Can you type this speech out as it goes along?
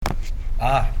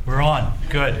We're on.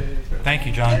 Good. Thank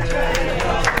you, John.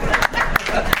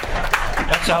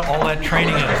 That's out all that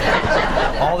training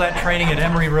at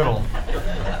Embry-Riddle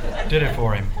did it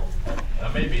for him.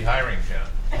 I may be hiring John.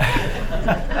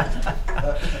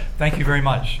 Thank you very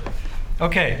much.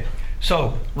 Okay,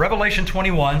 so Revelation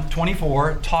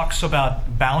 21:24 talks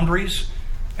about boundaries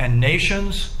and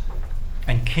nations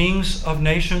and kings of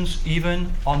nations,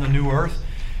 even on the new earth.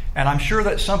 And I'm sure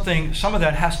that some of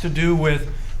that has to do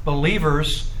with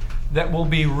believers that will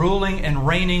be ruling and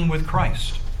reigning with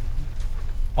Christ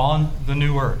on the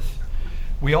new earth.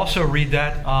 We also read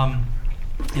that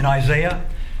in Isaiah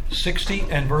 60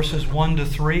 and verses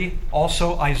 1-3.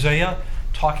 Also Isaiah,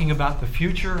 talking about the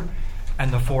future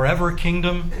and the forever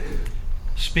kingdom,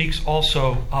 speaks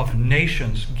also of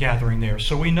nations gathering there.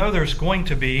 So we know there's going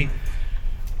to be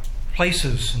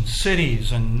places and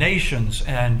cities and nations,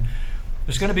 and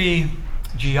there's going to be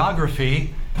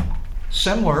geography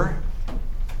similar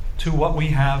to what we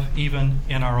have even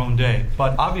in our own day.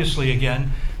 But obviously,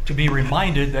 again, to be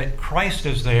reminded that Christ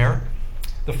is there,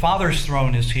 the Father's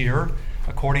throne is here,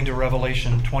 according to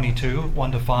Revelation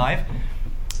 22:1-5,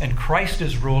 and Christ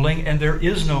is ruling, and there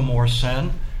is no more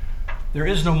sin, there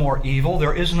is no more evil,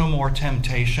 there is no more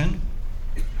temptation,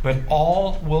 but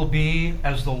all will be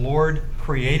as the Lord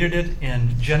created it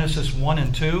in Genesis 1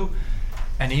 and 2,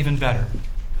 and even better,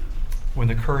 when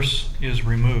the curse is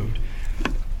removed.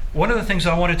 One of the things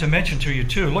I wanted to mention to you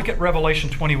too, look at Revelation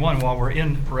 21 while we're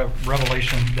in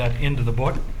Revelation, that end of the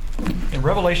book. In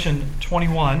Revelation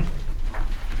 21,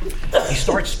 he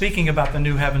starts speaking about the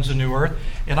new heavens and new earth,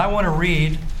 and I want to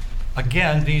read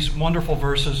again these wonderful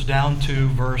verses down to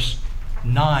verse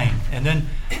 9. And then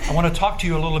I want to talk to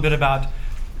you a little bit about,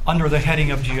 under the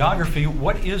heading of geography,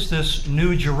 what is this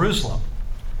New Jerusalem?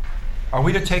 Are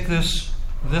we to take this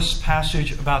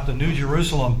passage about the New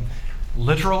Jerusalem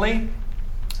literally,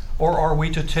 or are we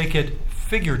to take it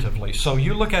figuratively? So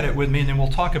you look at it with me, and then we'll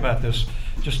talk about this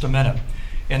just a minute.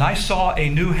 And I saw a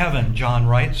new heaven, John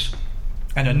writes,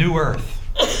 and a new earth.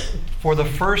 For the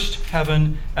first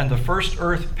heaven and the first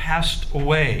earth passed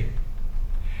away,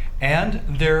 and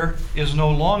there is no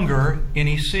longer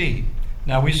any sea.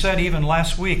 Now, we said even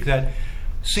last week that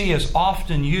sea is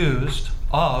often used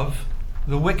of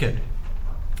the wicked.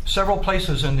 Several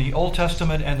places in the Old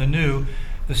Testament and the New,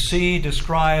 the sea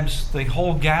describes the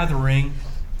whole gathering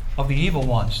of the evil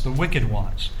ones, the wicked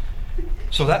ones.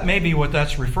 So that may be what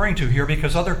that's referring to here,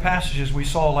 because other passages we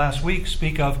saw last week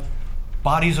speak of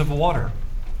bodies of water,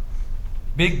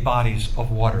 big bodies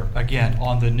of water, again,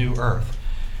 on the new earth.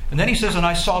 And then he says, and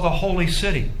I saw the holy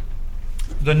city,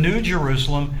 the new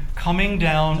Jerusalem, coming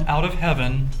down out of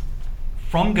heaven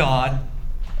from God,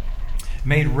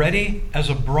 made ready as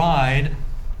a bride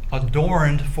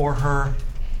adorned for her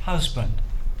husband.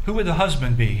 Who would the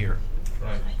husband be here?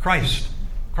 Christ.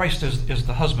 Christ is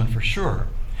the husband for sure.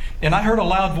 And I heard a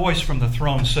loud voice from the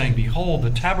throne saying, behold, the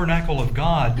tabernacle of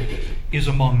God is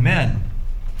among men,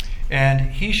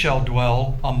 and he shall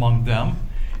dwell among them,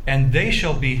 and they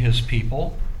shall be his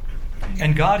people,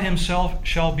 and God himself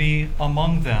shall be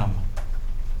among them.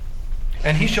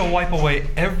 And he shall wipe away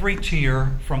every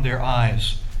tear from their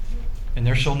eyes, and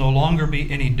there shall no longer be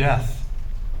any death,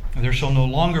 and there shall no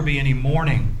longer be any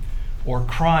mourning, or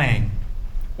crying,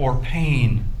 or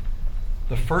pain.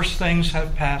 The first things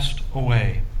have passed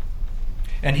away.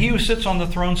 And he who sits on the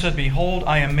throne said, behold,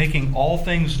 I am making all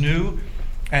things new.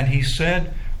 And he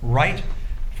said, write,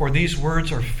 for these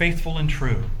words are faithful and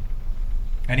true.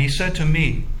 And he said to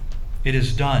me, it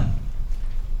is done.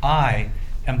 I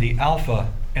am the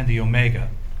Alpha and the Omega,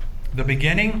 the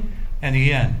beginning and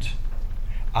the end.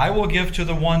 I will give to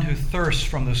the one who thirsts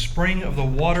from the spring of the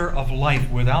water of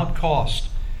life without cost.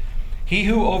 He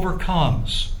who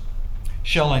overcomes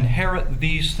shall inherit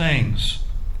these things,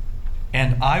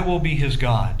 and I will be his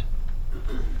God,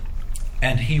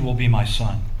 and he will be my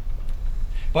son.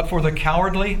 But for the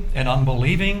cowardly and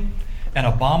unbelieving and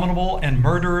abominable and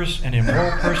murderers and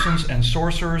immoral persons and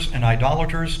sorcerers and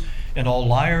idolaters and all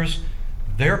liars,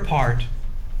 their part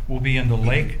will be in the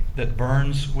lake that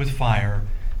burns with fire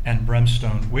and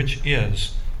brimstone, which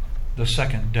is the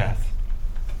second death.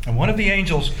 And one of the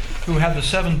angels who had the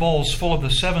 7 bowls full of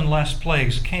the 7 last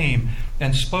plagues came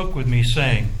and spoke with me,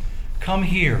 saying, come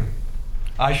here,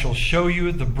 I shall show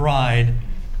you the bride,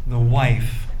 the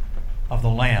wife of the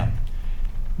Lamb.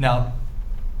 Now,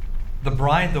 the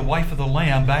bride, the wife of the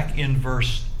Lamb, back in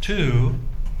verse 2,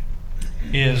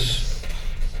 is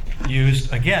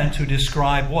used again to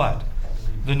describe what?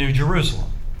 The New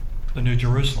Jerusalem. The New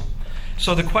Jerusalem.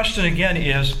 So the question again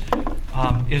is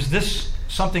this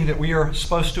something that we are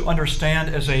supposed to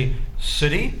understand as a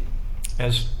city?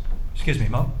 Excuse me,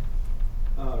 Mo?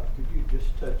 Could you you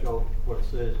just touch on what it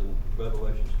says in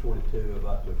Revelation 22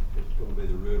 about it's going to be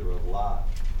the river of life?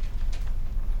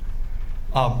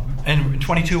 And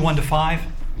 22, 1-5?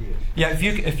 Yes. Yeah,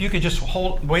 if you could just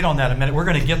wait on that a minute. We're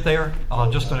going to get there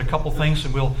just in a couple things,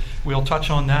 and we'll touch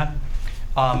on that.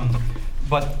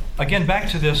 But again, back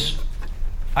to this,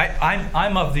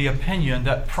 I'm of the opinion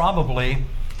that probably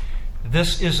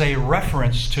this is a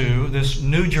reference to this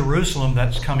New Jerusalem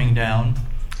that's coming down,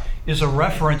 is a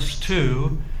reference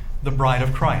to the bride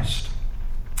of Christ.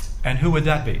 And who would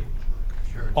that be?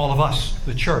 Church. All of us,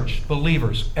 the church,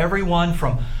 believers, everyone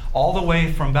from all the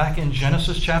way from back in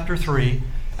Genesis chapter 3,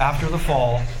 after the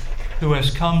fall, who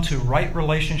has come to right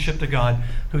relationship to God,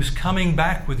 who's coming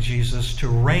back with Jesus to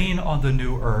reign on the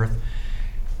new earth.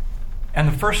 And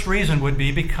the first reason would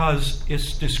be because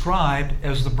it's described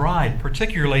as the bride.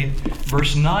 Particularly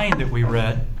verse 9 that we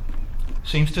read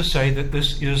seems to say that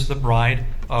this is the bride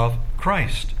of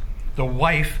Christ, the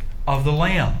wife of the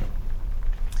Lamb.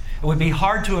 It would be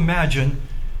hard to imagine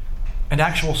an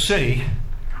actual city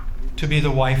to be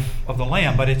the wife of the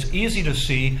Lamb, but it's easy to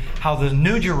see how the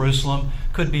New Jerusalem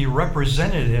could be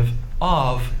representative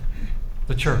of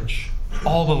the church,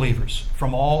 all believers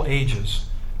from all ages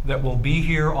that will be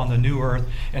here on the new earth.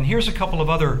 And here's a couple of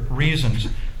other reasons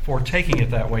for taking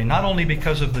it that way, not only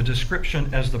because of the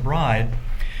description as the bride,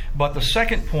 but the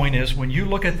second point is when you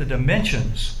look at the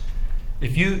dimensions,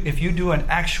 if you do an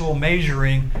actual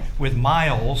measuring with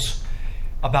miles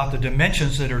about the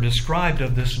dimensions that are described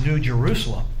of this New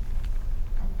Jerusalem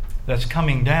that's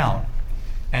coming down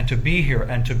and to be here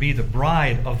and to be the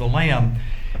bride of the Lamb,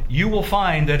 you will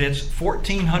find that it's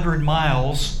 1,400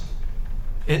 miles.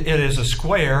 It is a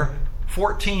square,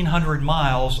 1,400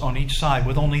 miles on each side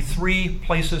with only 3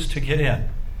 places to get in.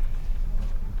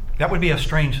 That would be a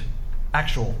strange,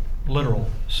 actual, literal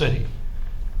city.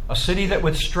 A city that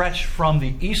would stretch from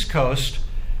the East Coast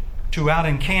to out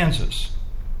in Kansas,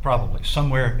 probably,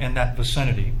 somewhere in that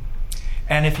vicinity.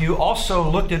 And if you also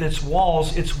looked at its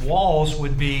walls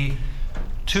would be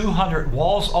 200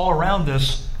 walls all around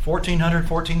this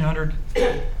 1,400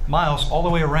 miles all the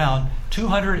way around,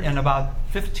 200 and about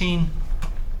 15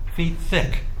 feet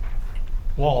thick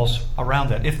walls around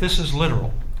that, if this is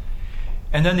literal.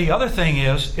 And then the other thing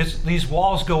is these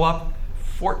walls go up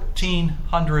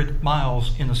 1,400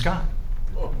 miles in the sky,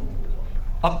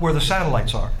 up where the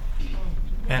satellites are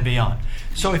and beyond.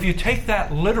 So if you take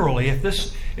that literally, if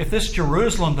this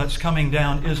Jerusalem that's coming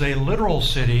down is a literal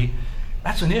city,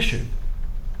 that's an issue.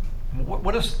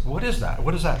 What is that?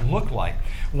 What does that look like?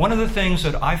 One of the things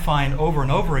that I find over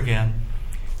and over again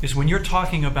is when you're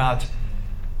talking about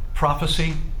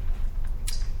prophecy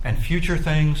and future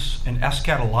things and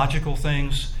eschatological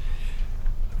things,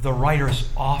 the writers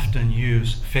often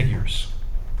use figures,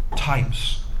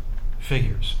 types,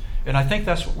 figures. And I think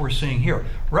that's what we're seeing here.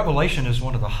 Revelation is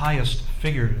one of the highest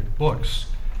figurative books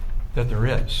that there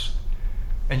is.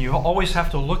 And you always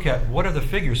have to look at what are the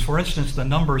figures. For instance, the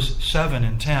numbers 7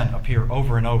 and 10 appear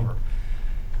over and over.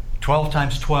 12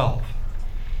 times 12.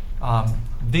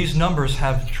 These numbers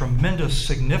have tremendous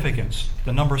significance.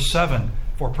 The number 7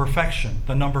 for perfection.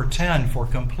 The number 10 for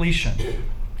completion.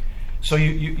 So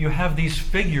you have these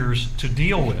figures to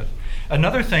deal with.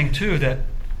 Another thing, too, that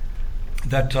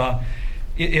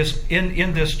is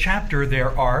in this chapter,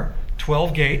 there are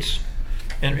 12 gates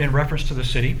in reference to the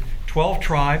city, 12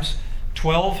 tribes,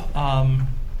 12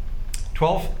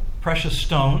 precious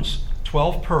stones,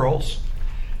 12 pearls,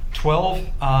 12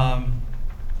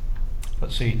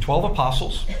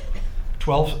 apostles,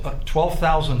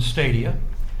 12,000 stadia,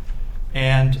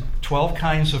 and 12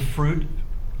 kinds of fruit.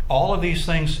 All of these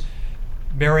things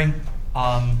bearing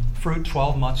fruit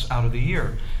 12 months out of the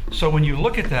year. So when you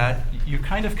look at that, you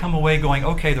kind of come away going,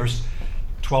 okay, there's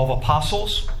 12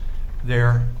 apostles,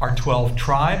 there are 12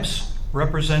 tribes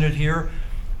represented here.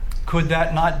 Could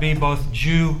that not be both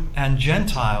Jew and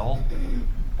Gentile,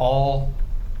 all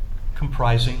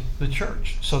comprising the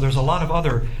church? So there's a lot of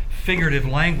other figurative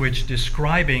language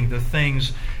describing the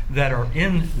things that are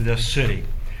in this city.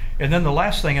 And then the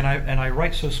last thing, and I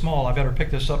write so small, I better pick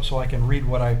this up so I can read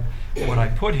what I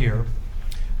put here.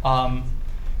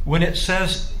 When it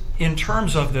says, in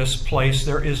terms of this place,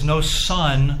 there is no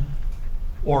sun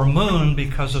or moon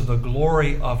because of the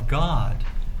glory of God.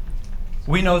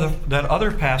 We know that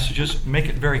other passages make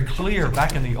it very clear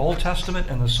back in the Old Testament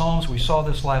and the Psalms, we saw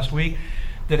this last week,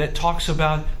 that it talks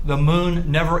about the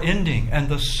moon never ending and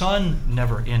the sun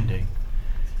never ending.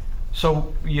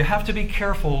 So you have to be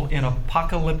careful in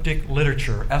apocalyptic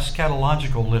literature,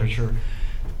 eschatological literature,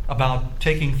 about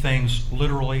taking things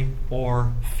literally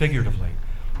or figuratively.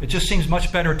 It just seems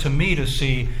much better to me to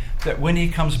see that when he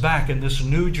comes back in this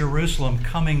new Jerusalem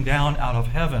coming down out of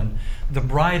heaven, the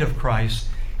bride of Christ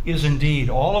is indeed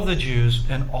all of the Jews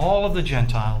and all of the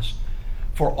Gentiles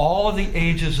for all of the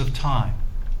ages of time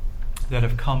that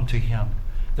have come to him,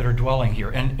 that are dwelling here.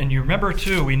 And you remember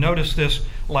too, we noticed this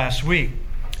last week,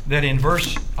 that in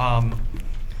verse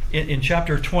in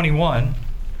chapter 21,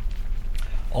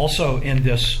 also in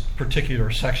this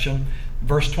particular section,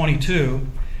 verse 22,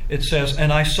 it says,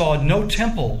 "And I saw no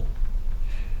temple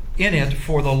in it,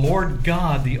 for the Lord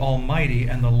God, the Almighty,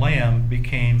 and the Lamb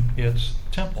became its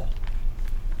temple."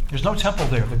 There's no temple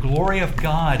there. The glory of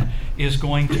God is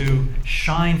going to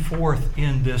shine forth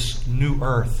in this new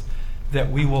earth that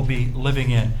we will be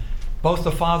living in. Both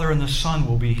the Father and the Son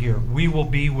will be here. We will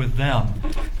be with them.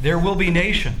 There will be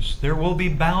nations. There will be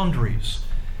boundaries.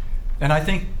 And I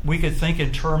think we could think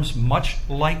in terms much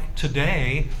like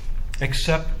today,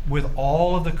 except with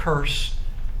all of the curse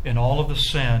and all of the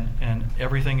sin and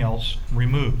everything else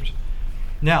removed.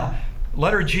 Now,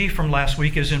 letter G from last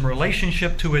week is in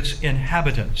relationship to its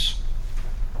inhabitants.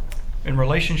 In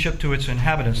relationship to its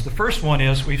inhabitants. The first one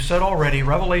is, we've said already,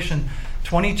 Revelation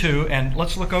 22, and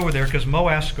let's look over there because Mo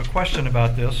asked a question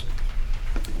about this.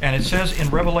 And it says in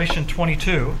Revelation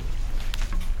 22,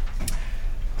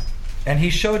 "And he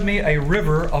showed me a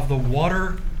river of the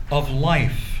water of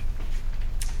life,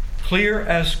 clear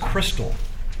as crystal,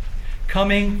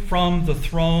 coming from the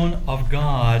throne of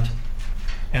God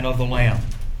and of the Lamb.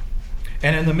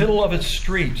 And in the middle of its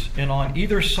street, and on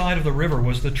either side of the river,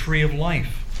 was the tree of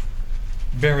life,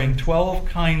 bearing 12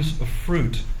 kinds of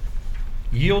fruit,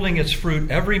 yielding its fruit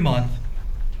every month,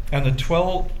 and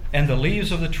the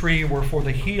leaves of the tree were for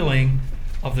the healing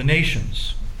of the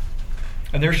nations.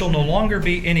 And there shall no longer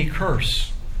be any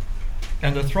curse,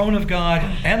 and the throne of God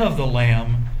and of the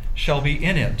Lamb shall be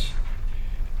in it,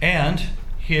 and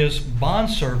his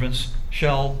bondservants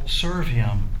shall serve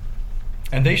him.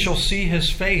 And they shall see his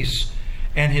face,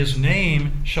 and his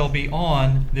name shall be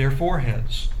on their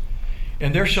foreheads.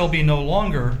 And there shall no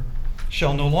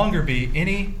longer be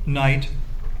any night,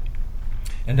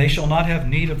 and they shall not have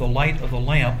need of the light of the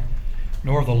lamp,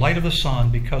 nor of the light of the sun,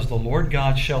 because the Lord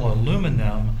God shall illumine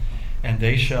them, and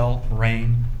they shall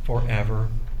reign forever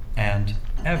and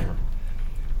ever."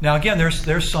 Now again,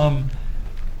 there's some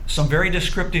very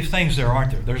descriptive things there,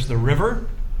 aren't there? There's the river.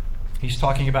 He's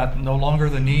talking about no longer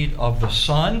the need of the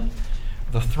sun.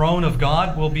 The throne of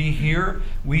God will be here.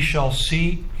 We shall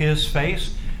see his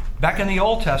face. Back in the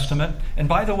Old Testament, and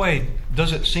by the way,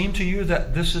 does it seem to you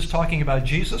that this is talking about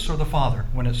Jesus or the Father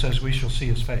when it says we shall see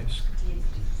his face?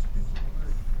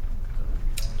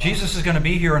 Jesus is going to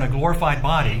be here in a glorified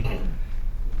body.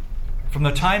 From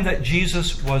the time that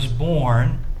Jesus was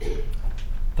born,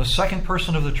 the second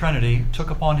person of the Trinity took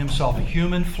upon himself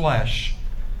human flesh.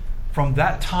 From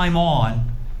that time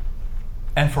on,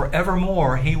 and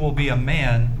forevermore, he will be a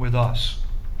man with us.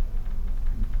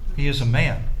 He is a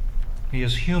man. He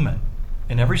is human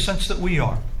in every sense that we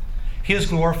are. His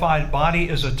glorified body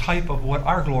is a type of what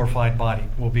our glorified body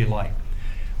will be like.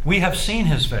 We have seen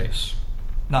his face.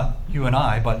 Not you and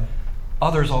I, but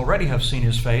others already have seen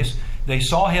his face. They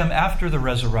saw him after the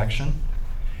resurrection.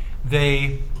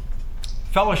 They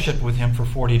fellowshiped with him for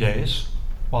 40 days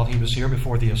while he was here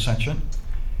before the ascension.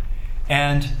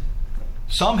 And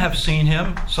some have seen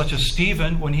him, such as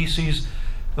Stephen, when he sees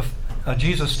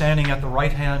Jesus standing at the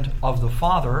right hand of the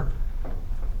Father,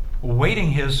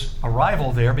 waiting his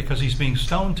arrival there because he's being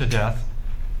stoned to death.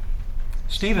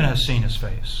 Stephen has seen his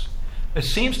face. It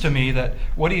seems to me that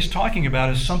what he's talking about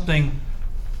is something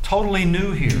totally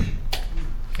new here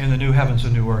in the new heavens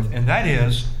and new earth. And that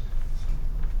is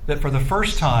that for the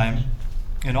first time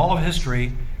in all of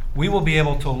history, we will be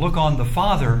able to look on the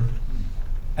Father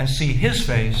and see his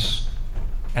face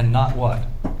and not what?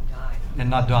 And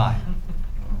not die.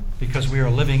 Because we are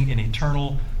living in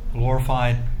eternal,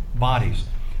 glorified bodies.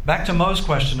 Back to Mo's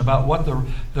question about what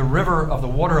the river of the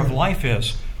water of life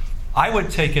is. I would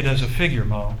take it as a figure,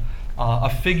 Mo. A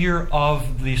figure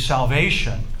of the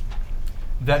salvation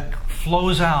that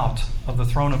flows out of the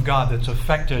throne of God that's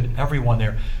affected everyone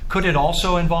there. Could it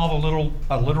also involve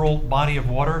a literal body of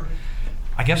water?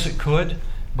 I guess it could.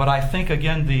 But I think,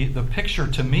 again, the picture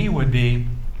to me would be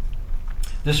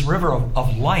this river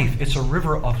of life. It's a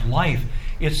river of life.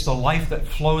 It's the life that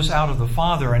flows out of the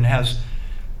Father and has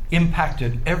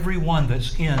impacted everyone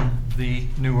that's in the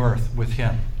new earth with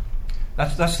him.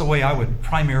 That's the way I would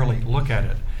primarily look at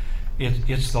it.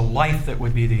 It's the life that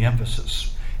would be the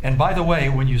emphasis. And by the way,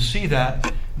 when you see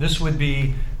that, this would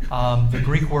be the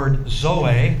Greek word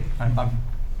zoe. I'm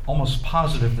almost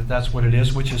positive that that's what it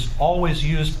is, which is always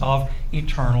used of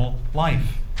eternal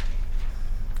life.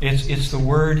 It's the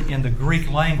word in the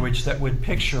Greek language that would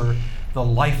picture the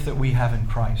life that we have in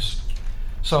Christ.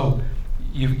 So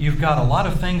you've got a lot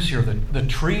of things here. The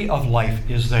tree of life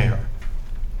is there.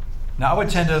 Now I would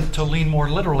tend to lean more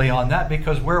literally on that,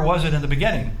 because where was it in the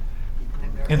beginning?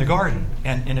 In the garden.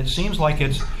 And it seems like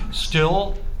it's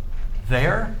still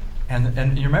there.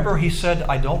 And you remember he said,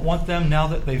 I don't want them, now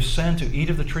that they've sinned, to eat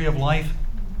of the tree of life.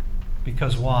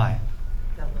 Because why?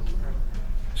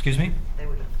 Excuse me? They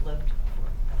would have lived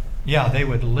forever. Yeah, they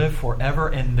would live forever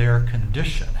in their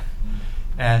condition.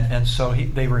 And so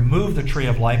they removed the tree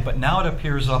of life, but now it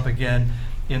appears up again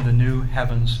in the new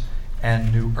heavens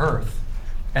and new earth.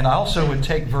 And I also would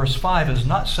take verse 5 as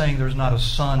not saying there's not a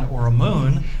sun or a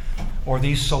moon or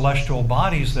these celestial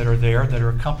bodies that are there that are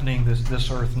accompanying this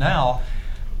earth now,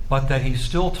 but that he's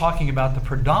still talking about the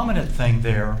predominant thing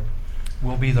there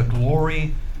will be the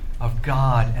glory of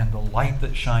God and the light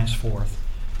that shines forth.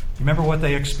 Remember what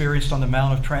they experienced on the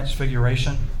Mount of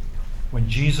Transfiguration?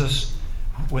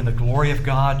 When the glory of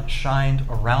God shined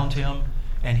around him,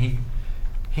 and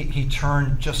he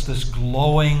turned just this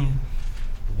glowing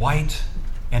white,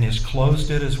 and his clothes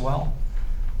did as well.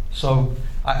 So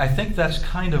I think that's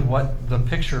kind of what the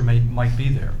picture might be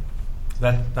there.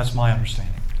 That's my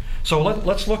understanding. So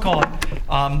let's look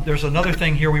on. There's another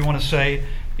thing here we want to say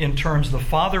in terms the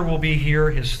Father will be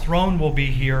here, his throne will be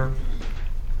here.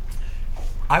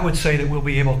 I would say that we'll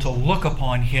be able to look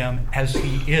upon him as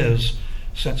he is,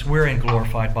 since we're in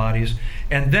glorified bodies.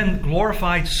 And then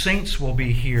glorified saints will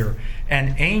be here,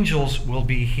 and angels will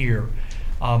be here.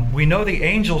 We know the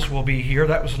angels will be here.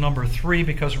 That was number 3,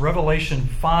 because Revelation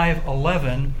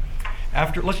 5:11.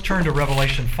 Let's turn to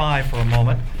Revelation 5 for a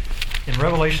moment. In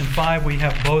Revelation 5, we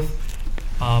have both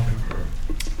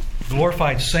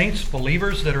glorified saints,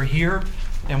 believers that are here,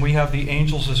 and we have the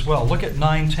angels as well. Look at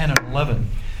 9, 10, and 11.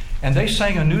 And they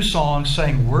sang a new song,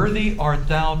 saying, Worthy art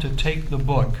thou to take the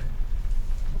book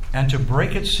and to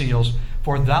break its seals,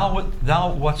 for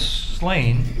thou wast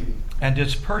slain and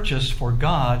didst purchase for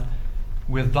God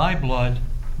with thy blood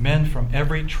men from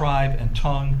every tribe and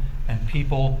tongue and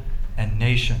people and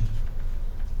nation.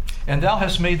 And thou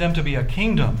hast made them to be a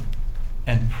kingdom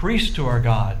and priests to our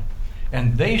God,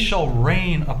 and they shall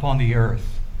reign upon the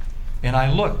earth. And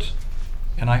I looked,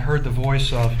 and I heard the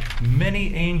voice of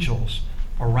many angels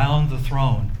around the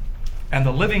throne, and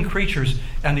the living creatures,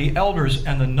 and the elders,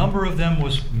 and the number of them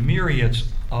was myriads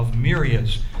of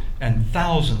myriads, and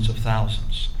thousands of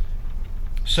thousands,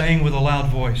 saying with a loud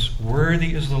voice,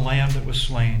 Worthy is the Lamb that was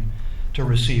slain, to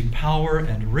receive power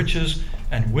and riches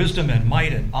and wisdom and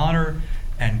might and honor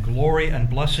and glory and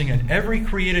blessing, and every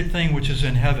created thing which is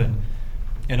in heaven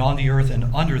and on the earth and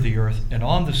under the earth and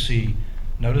on the sea.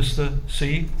 Notice the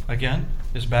sea again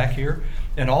is back here.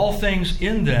 And all things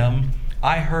in them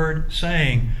I heard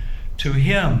saying, To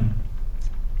him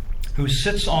who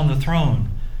sits on the throne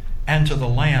and to the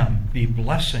Lamb be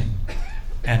blessing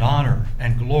and honor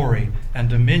and glory and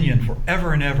dominion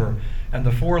forever and ever. And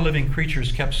the 4 living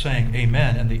creatures kept saying,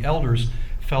 Amen. And the elders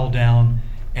fell down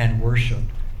and worshiped.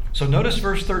 So notice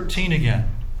verse 13 again.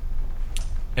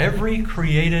 Every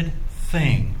created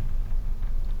thing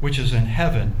which is in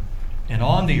heaven and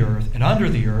on the earth and under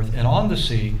the earth and on the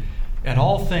sea and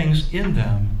all things in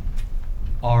them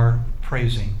are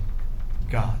praising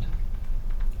God.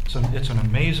 So it's an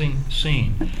amazing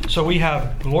scene. So we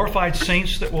have glorified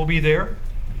saints that will be there.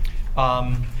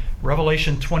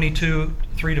 Revelation 22,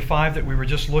 3-5 that we were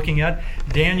just looking at.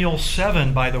 Daniel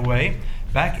 7, by the way.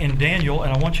 Back in Daniel,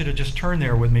 and I want you to just turn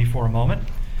there with me for a moment.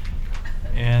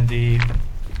 And the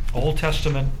Old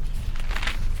Testament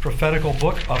prophetical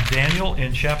book of Daniel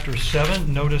in chapter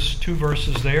 7. Notice 2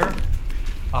 verses there.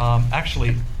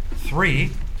 Actually, 3.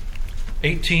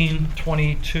 18,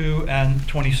 22, and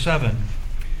 27.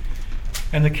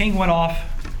 And the king went off,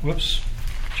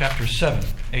 chapter 7,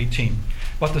 18.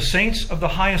 But the saints of the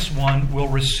highest one will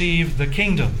receive the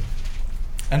kingdom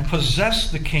and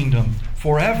possess the kingdom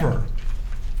forever,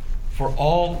 for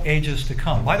all ages to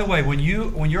come. By the way, when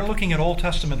you're looking at Old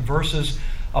Testament verses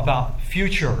about the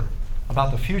future,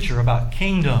 about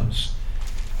kingdoms,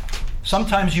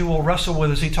 sometimes you will wrestle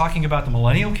with, is he talking about the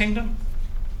millennial kingdom?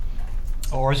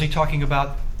 Or is he talking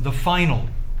about the final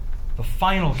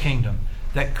kingdom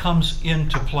that comes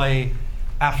into play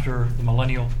after the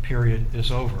millennial period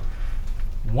is over?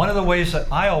 One of the ways that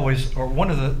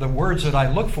one of the words that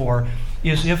I look for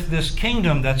is if this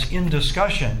kingdom that's in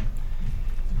discussion,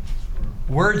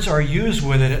 words are used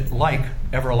with it like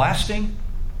everlasting,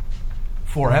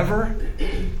 forever,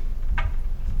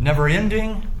 never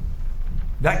ending,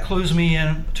 that clues me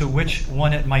in to which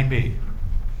one it might be.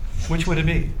 Which would it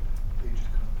be?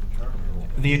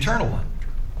 The eternal one.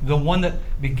 the one that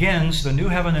begins the new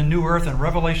heaven and new earth in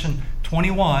Revelation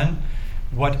 21,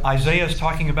 what Isaiah is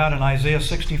talking about in Isaiah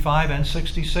 65 and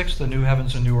 66, the new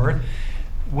heavens and new earth,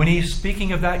 when he's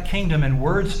speaking of that kingdom and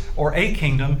words, or a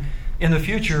kingdom in the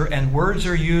future, and words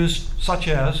are used such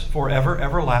as forever,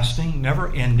 everlasting,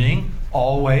 never ending,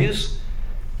 always,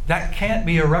 that can't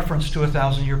be a reference to a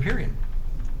 1,000-year period,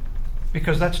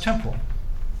 because that's temporal.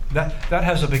 That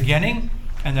has a beginning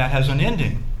and that has an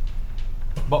ending.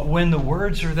 But when the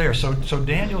words are there, so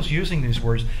Daniel's using these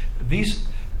words,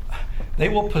 they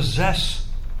will possess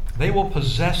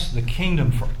the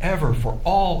kingdom forever, for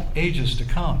all ages to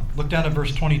come. Look down at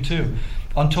verse 22.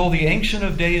 Until the Ancient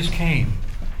of Days came,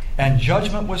 and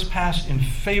judgment was passed in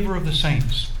favor of the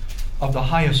saints of the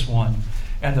highest one,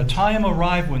 and the time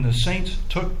arrived when the saints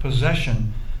took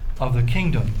possession of the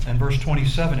kingdom. And verse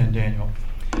 27 in Daniel.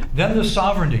 Then the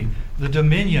sovereignty, the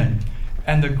dominion,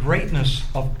 and the greatness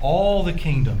of all the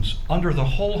kingdoms under the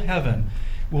whole heaven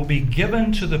will be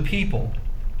given to the people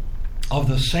of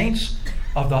the saints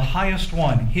of the highest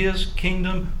one. His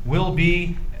kingdom will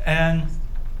be an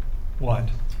what?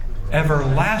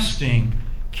 Everlasting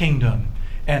kingdom.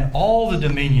 And all the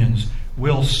dominions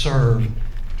will serve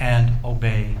and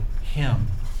obey him.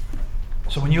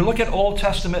 So when you look at Old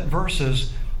Testament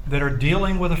verses that are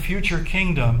dealing with a future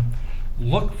kingdom,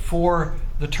 look for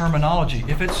the terminology.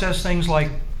 If it says things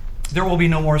like, there will be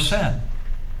no more sin,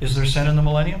 is there sin in the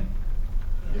millennium?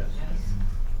 Yes.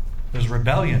 There's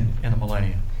rebellion in the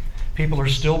millennium. People are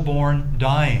still born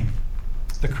dying.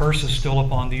 The curse is still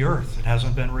upon the earth. It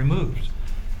hasn't been removed.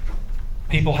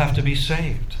 People have to be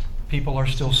saved. People are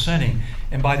still sinning.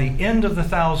 And by the end of the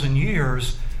 1,000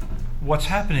 years, what's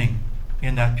happening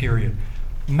in that period?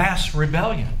 Mass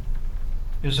rebellion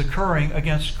is occurring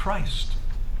against Christ.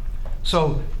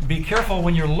 So be careful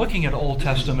when you're looking at Old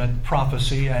Testament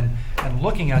prophecy and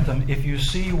looking at them, if you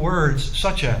see words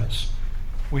such as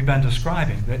we've been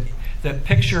describing, that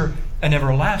picture an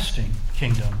everlasting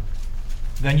kingdom,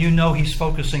 then you know he's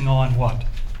focusing on what?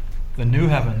 The new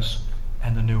heavens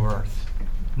and the new earth.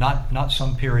 Not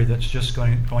some period that's just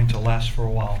going to last for a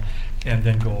while and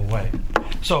then go away.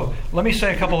 So let me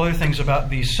say a couple other things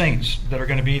about these saints that are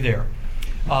going to be there.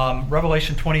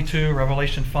 Revelation 22,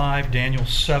 Revelation 5, Daniel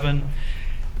 7.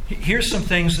 Here's some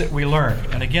things that we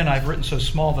learned. And again, I've written so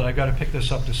small that I've got to pick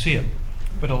this up to see it.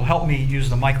 But it'll help me use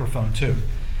the microphone too.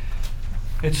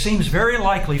 It seems very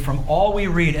likely from all we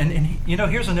read, and you know,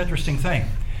 here's an interesting thing.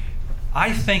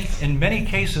 I think in many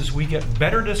cases we get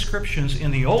better descriptions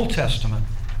in the Old Testament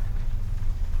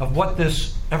of what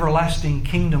this everlasting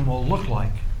kingdom will look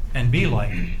like and be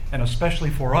like, and especially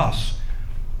for us,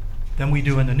 than we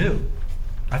do in the New.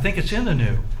 I think it's in the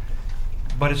New,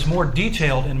 but it's more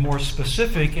detailed and more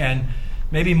specific and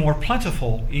maybe more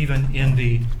plentiful even in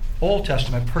the Old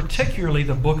Testament, particularly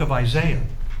the book of Isaiah.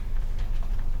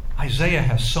 Isaiah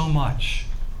has so much.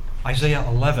 Isaiah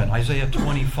 11, Isaiah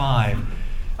 25,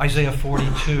 Isaiah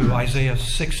 42, Isaiah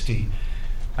 60,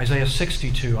 Isaiah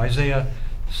 62, Isaiah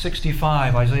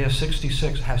 65, Isaiah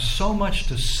 66 has so much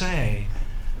to say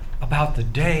about the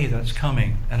day that's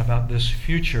coming and about this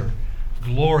future,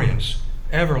 glorious,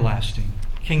 everlasting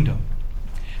kingdom.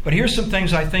 But here's some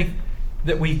things I think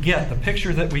that we get, the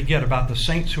picture that we get about the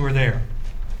saints who are there.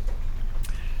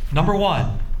 Number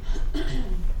one,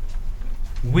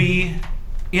 we,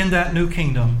 in that new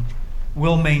kingdom,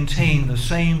 will maintain the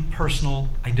same personal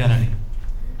identity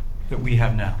that we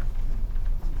have now.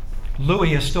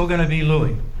 Louis is still going to be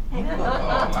Louis.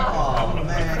 Oh,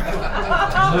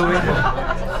 man.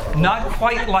 Louis, not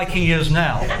quite like he is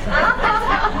now.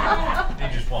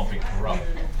 He just won't be corrupt.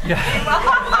 Yeah.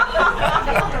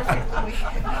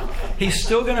 He's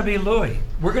still going to be Louis.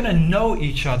 We're going to know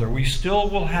each other. We still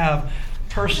will have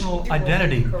personal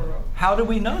identity. How do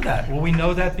we know that? Well, we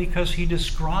know that because he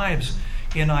describes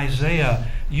in Isaiah,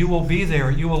 you will be there,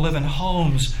 you will live in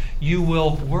homes, you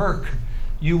will work,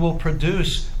 you will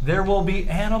produce. There will be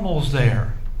animals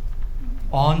there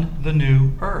on the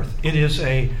new earth. It is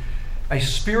a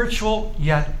spiritual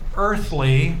yet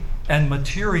earthly and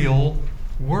material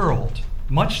world,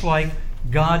 much like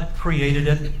God created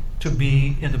it to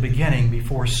be in the beginning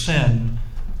before sin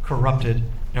corrupted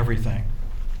everything.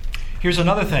 Here's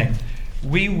another thing.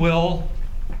 We will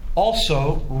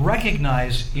also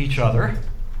recognize each other,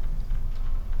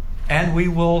 and we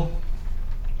will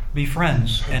be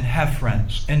friends and have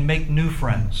friends and make new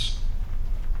friends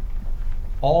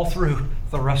all through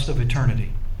the rest of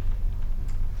eternity.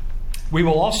 We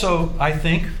will also, I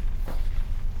think,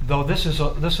 though this is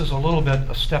a little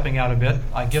bit stepping out a bit,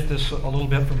 I get this a little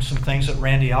bit from some things that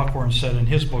Randy Alcorn said in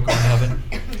his book on heaven.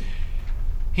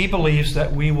 He believes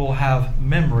that we will have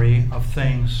memory of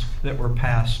things that were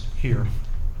past here.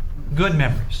 good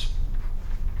memories.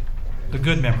 The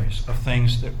good memories of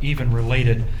things that even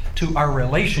related to our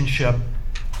relationship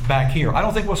back here. I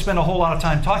don't think we'll spend a whole lot of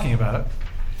time talking about it,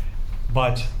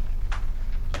 but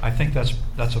I think that's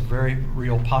a very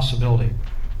real possibility.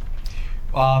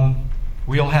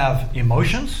 We'll have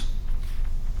emotions,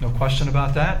 no question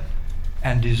about that,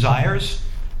 and desires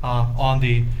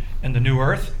in the new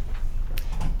earth.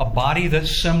 A body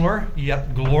that's similar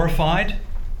yet glorified.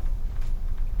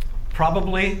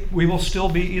 Probably we will still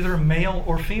be either male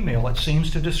or female. It seems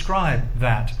to describe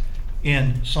that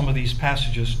in some of these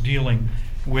passages dealing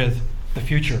with the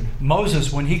future.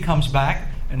 Moses, when he comes back,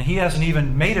 and he hasn't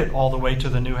even made it all the way to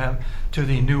the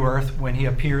new earth when he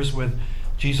appears with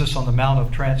Jesus on the Mount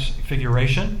of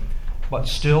Transfiguration, but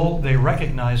still they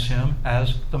recognize him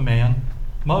as the man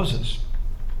Moses.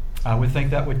 I would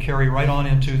think that would carry right on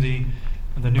into the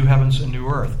new heavens and new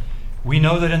earth. We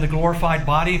know that in the glorified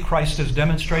body, Christ has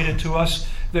demonstrated to us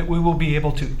that we will be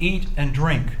able to eat and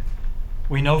drink.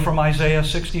 We know from Isaiah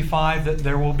 65 that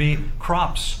there will be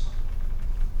crops,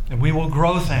 and we will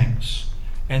grow things,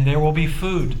 and there will be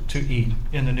food to eat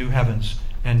in the new heavens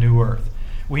and new earth.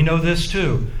 We know this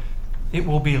too. It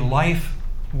will be life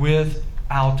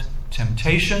without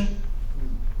temptation,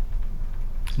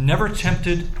 never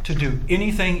tempted to do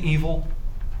anything evil,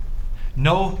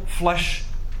 no flesh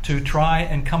to try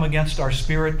and come against our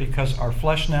spirit, because our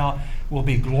flesh now will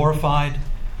be glorified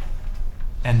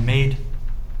and made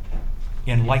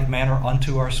in like manner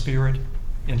unto our spirit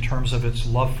in terms of its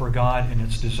love for God and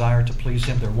its desire to please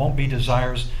Him. There won't be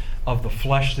desires of the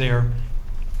flesh there.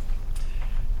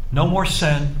 No more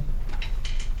sin.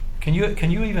 Can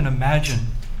you even imagine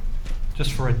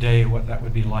just for a day what that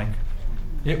would be like?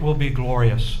 It will be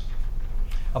glorious.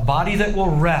 A body that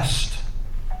will rest.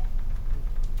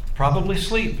 Probably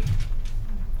sleep.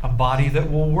 A body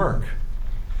that will work.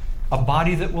 A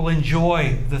body that will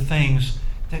enjoy the things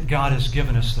that God has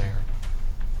given us there.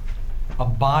 A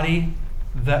body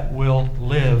that will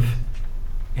live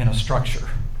in a structure,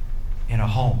 in a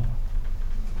home.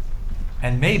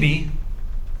 And maybe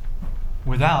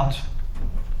without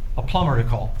a plumber to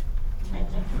call.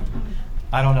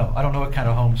 I don't know. I don't know what kind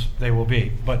of homes they will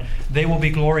be, but they will be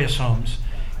glorious homes,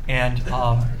 and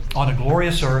on a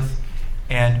glorious earth,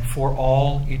 and for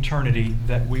all eternity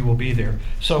that we will be there.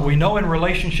 So we know in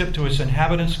relationship to its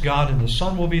inhabitants, God and the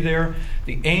Son will be there,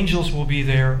 the angels will be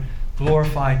there,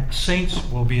 glorified saints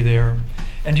will be there.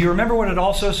 And do you remember what it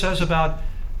also says about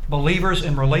believers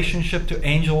in relationship to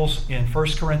angels in 1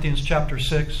 Corinthians chapter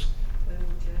 6?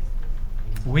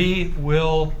 We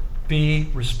will be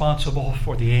responsible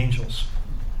for the angels.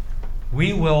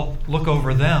 We will look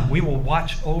over them. We will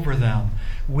watch over them.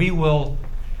 We will,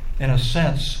 in a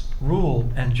sense,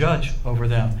 rule and judge over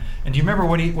them. And do you remember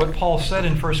what Paul said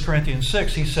in 1 Corinthians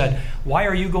 6? He said, "Why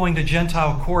are you going to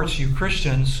Gentile courts, you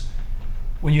Christians,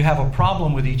 when you have a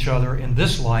problem with each other in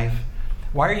this life?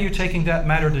 Why are you taking that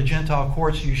matter to Gentile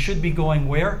courts? You should be going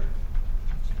where?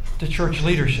 To church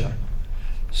leadership.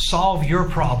 Solve your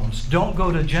problems. Don't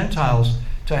go to Gentiles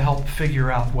to help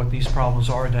figure out what these problems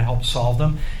are and to help solve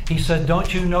them." He said,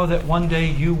 "Don't you know that one day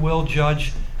you will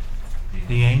judge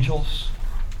the angels?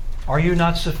 Are you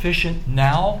not sufficient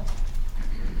now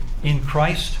in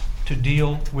Christ to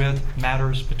deal with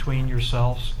matters between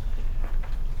yourselves?"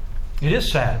 It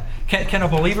is sad. Can a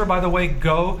believer, by the way,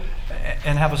 go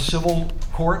and have a civil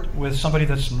court with somebody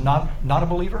that's not a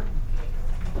believer?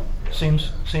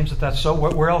 Seems that that's so.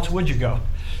 Where else would you go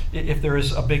if there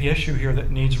is a big issue here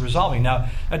that needs resolving? Now,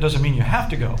 that doesn't mean you have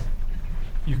to go.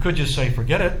 You could just say,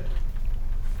 forget it.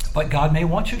 But God may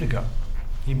want you to go.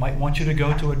 He might want you to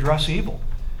go to address evil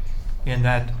in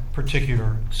that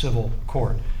particular civil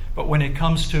court. But when it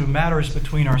comes to matters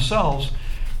between ourselves,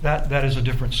 that is a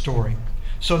different story.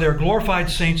 So there are glorified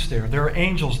saints there. There are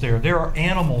angels there. There are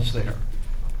animals there.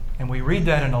 And we read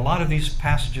that in a lot of these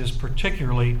passages,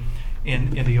 particularly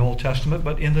in the Old Testament,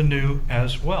 but in the New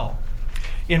as well.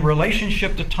 In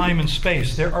relationship to time and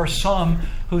space, there are some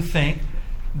who think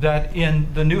that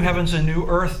in the new heavens and new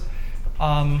earth,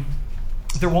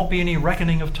 there won't be any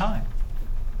reckoning of time.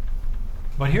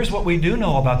 But here's what we do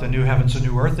know about the new heavens and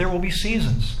new earth. There will be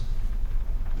seasons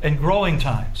and growing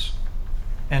times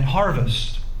and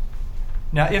harvest.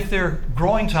 Now, if there are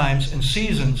growing times and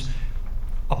seasons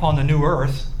upon the new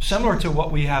earth, similar to what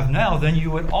we have now, then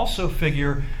you would also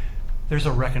figure there's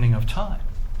a reckoning of time.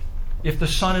 If the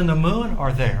sun and the moon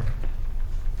are there,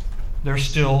 they're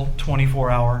still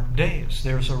 24-hour days.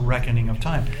 There's a reckoning of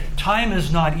time. Time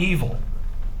is not evil.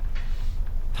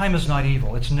 Time is not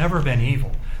evil. It's never been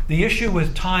evil. The issue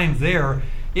with time there,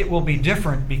 it will be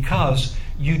different because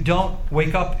you don't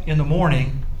wake up in the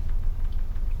morning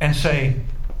and say,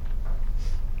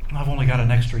 I've only got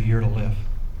an extra year to live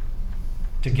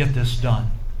to get this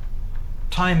done.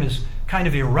 Time is kind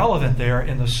of irrelevant there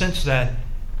in the sense that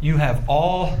you have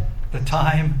all the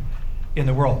time in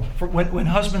the world. When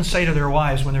husbands say to their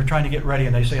wives when they're trying to get ready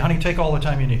and they say, honey, take all the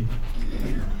time you need.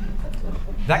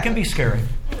 That can be scary.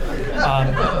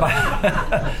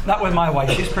 Not with my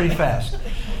wife. She's pretty fast.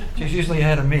 She's usually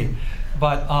ahead of me.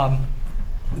 But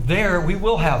there we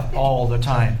will have all the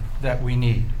time that we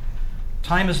need.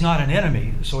 Time is not an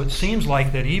enemy, so it seems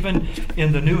like that even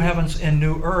in the new heavens and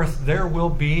new earth, there will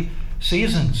be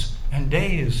seasons and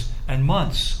days and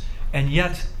months, and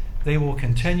yet they will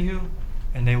continue,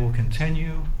 and they will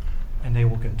continue, and they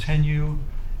will continue,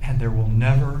 and there will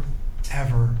never,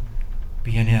 ever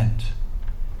be an end.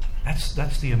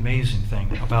 That's the amazing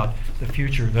thing about the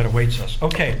future that awaits us.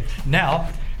 Okay, now,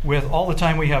 with all the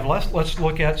time we have left, let's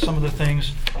look at some of the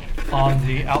things on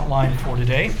the outline for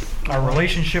today. Our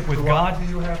relationship with God.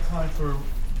 Do you have time for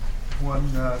one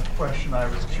question I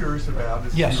was curious about?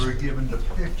 Is Yes. You were given the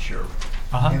picture,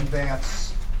 and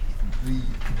that's the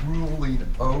ruling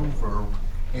over,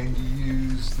 and you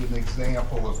used an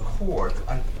example of court.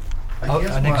 I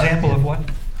guess An example of what?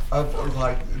 Of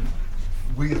like,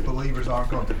 we as believers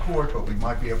aren't going to court, but we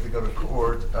might be able to go to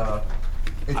court.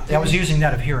 I was using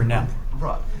that of here and now.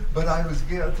 Right, but I was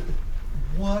getting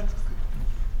what.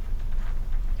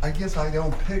 I guess I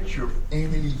don't picture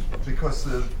any, because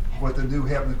of what the new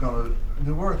heaven is going to,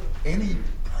 new earth, any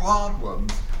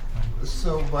problems.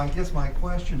 So I guess my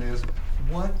question is,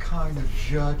 what kind of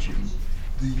judging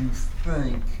do you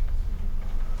think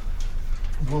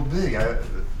will be?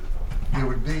 There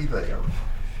would be there.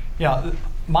 Yeah,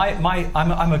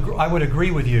 I would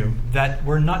agree with you that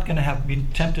we're not going to be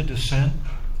tempted to sin.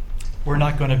 We're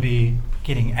not going to be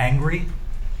getting angry,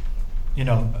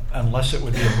 unless it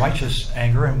would be a righteous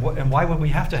anger. And why would we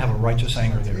have to have a righteous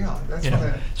anger there? Yeah,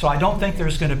 that's So I don't think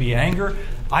there's going to be anger.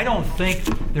 I don't think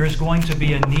there's going to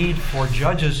be a need for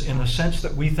judges in the sense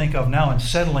that we think of now in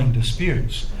settling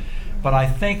disputes. But I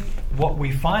think what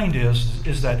we find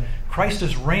is that Christ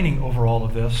is reigning over all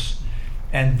of this,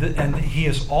 and He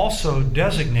has also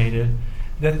designated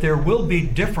that there will be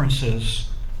differences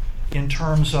in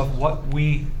terms of what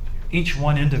we each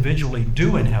one individually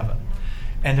do in heaven.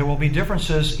 And there will be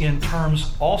differences in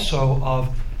terms also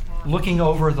of looking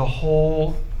over the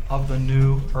whole of the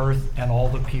new earth and all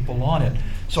the people on it.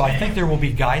 So I think there will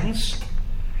be guidance.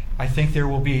 I think there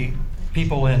will be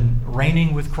people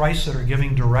reigning with Christ that are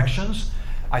giving directions.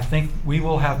 I think we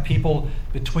will have people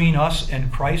between us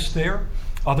and Christ there,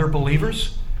 other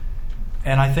believers.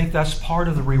 And I think that's part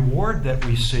of the reward that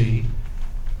we see.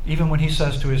 Even when He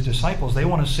says to His disciples, they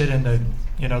want to sit in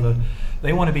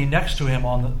they want to be next to Him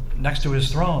next to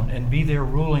His throne and be there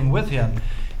ruling with Him.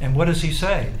 And what does He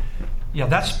say? Yeah,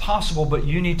 that's possible, but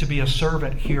you need to be a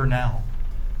servant here now.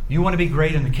 You want to be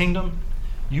great in the kingdom?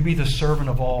 You be the servant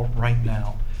of all right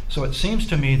now. So it seems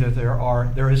to me that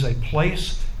there is a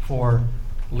place for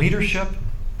leadership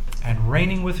and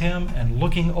reigning with Him and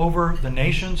looking over the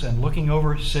nations and looking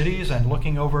over cities and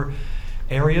looking over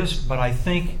areas. But I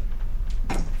think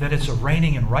that it's a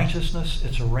reigning in righteousness,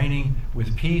 it's a reigning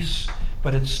with peace,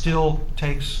 but it still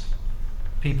takes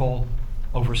people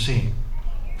overseeing.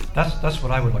 That's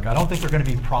what I would look. I don't think there are going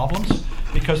to be problems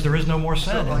because there is no more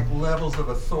sin. So like levels of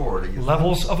authority.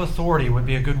 Levels of authority would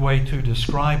be a good way to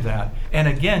describe that. And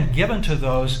again, given to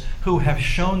those who have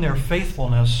shown their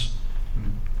faithfulness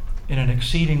in an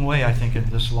exceeding way, I think, in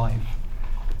this life.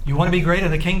 You want to be great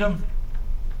in the kingdom?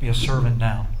 Be a servant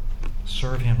now.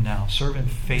 Serve Him now. Serve Him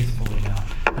faithfully now.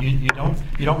 You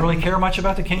don't really care much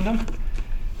about the kingdom?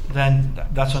 Then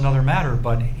that's another matter.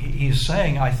 But He's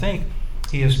saying, I think,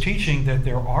 He is teaching that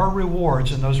there are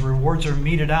rewards, and those rewards are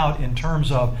meted out in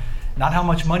terms of not how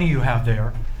much money you have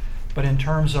there, but in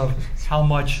terms of how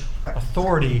much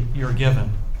authority you're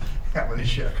given. How many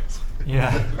shekels?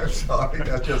 Yeah. I'm sorry,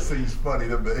 that just seems funny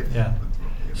to me. Yeah.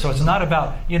 So it's not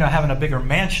about having a bigger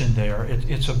mansion there.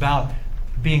 It's about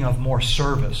being of more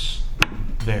service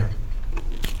there.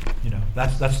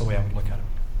 That's the way I would look at it.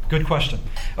 Good question.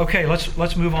 Okay,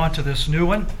 let's move on to this new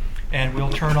one, and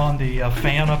we'll turn on the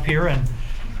fan up here and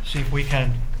see if we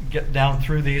can get down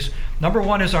through these. Number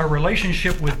one is our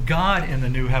relationship with God in the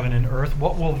new heaven and earth.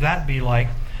 What will that be like?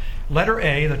 Letter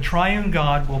A, the triune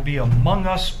God will be among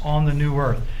us on the new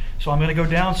earth. So I'm going to go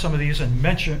down some of these and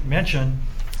mention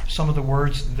some of the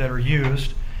words that are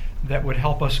used that would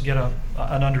help us get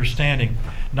an understanding.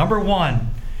 Number one,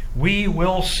 we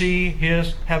will see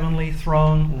His heavenly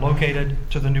throne located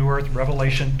to the new earth,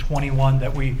 Revelation 21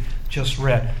 that we just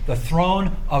read. The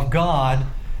throne of God.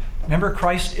 Remember,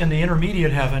 Christ in the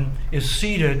intermediate heaven is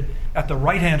seated at the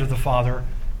right hand of the Father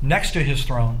next to His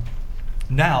throne.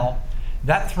 now,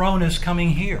 that throne is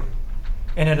coming here.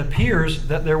 And it appears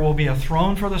that there will be a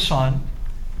throne for the Son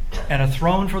and a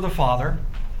throne for the Father.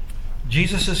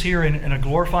 Jesus is here in a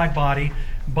glorified body,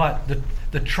 but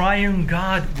the triune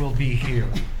God will be here.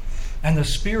 And the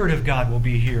Spirit of God will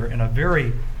be here in a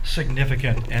very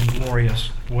significant and glorious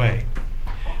way.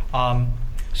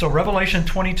 So Revelation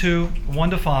 22,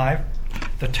 1-5,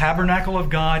 the tabernacle of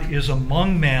God is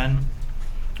among men,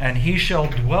 and he shall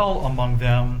dwell among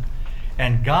them,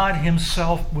 and God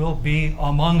himself will be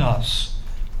among us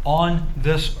on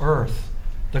this earth,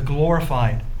 the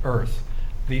glorified earth,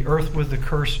 the earth with the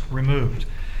curse removed.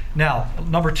 Now,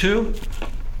 number 2,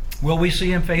 will we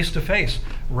see him face to face?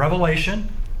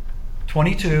 Revelation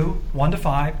 22,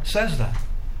 1-5 says that.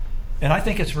 And I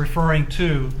think it's referring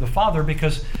to the Father,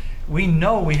 because we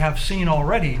know we have seen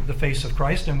already the face of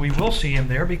Christ, and we will see him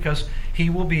there because he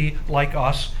will be like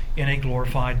us in a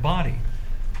glorified body.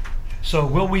 So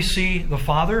will we see the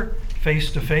Father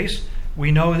face to face?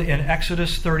 We know that in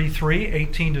Exodus 33,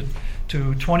 18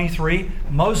 to 23,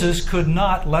 Moses could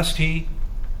not lest he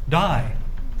die.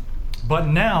 But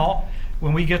now,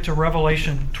 when we get to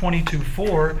Revelation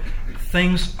 22:4,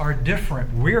 things are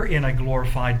different. We're in a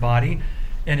glorified body,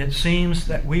 and it seems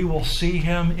that we will see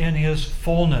him in his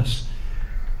fullness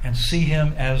and see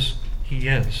him as he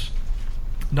is.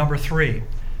 Number 3,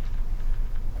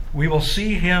 we will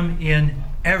see him in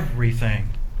everything.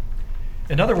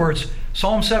 In other words,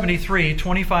 Psalm 73,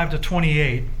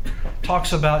 25-28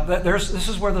 talks about that. This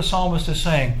is where the psalmist is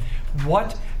saying,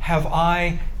 "What have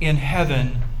I in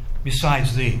heaven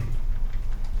besides thee?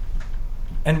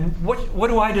 And what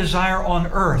do I desire on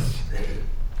earth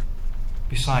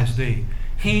besides thee?"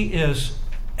 He is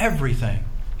everything.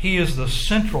 He is the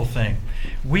central thing.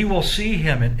 We will see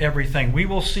him in everything. We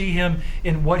will see him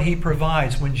in what he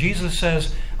provides. When Jesus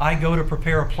says, "I go to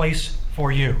prepare a place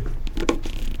for you,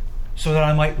 so that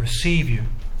I might receive you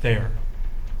there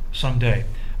someday."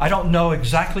 I don't know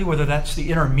exactly whether that's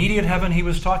the intermediate heaven he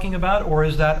was talking about, or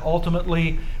is that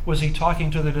ultimately, was he talking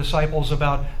to the disciples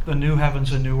about the new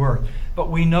heavens and new earth?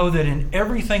 But we know that in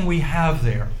everything we have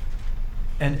there,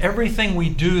 and everything we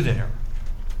do there,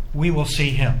 we will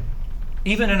see him.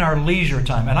 Even in our leisure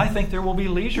time. And I think there will be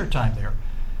leisure time there.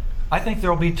 I think there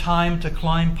will be time to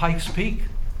climb Pikes Peak,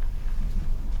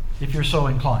 if you're so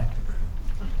inclined.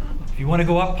 If you want to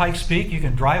go up Pikes Peak, you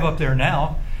can drive up there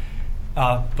now,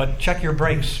 but check your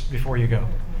brakes before you go.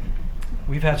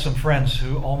 We've had some friends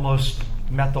who almost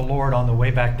met the Lord on the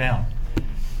way back down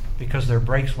because their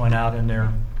brakes went out and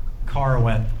their car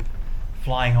went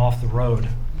flying off the road,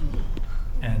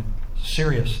 and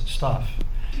serious stuff.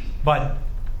 But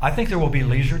I think there will be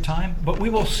leisure time, but we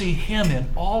will see him in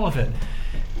all of it.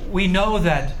 We know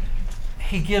that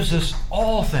he gives us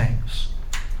all things.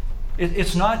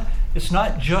 It's not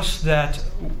just that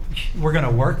we're going to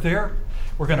work there,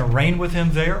 we're going to reign with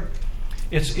him there.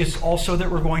 It's also that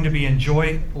we're going to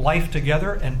enjoy life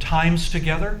together and times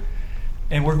together,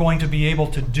 and we're going to be able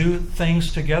to do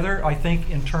things together, I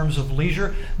think, in terms of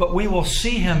leisure. But we will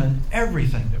see him in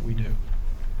everything that we do.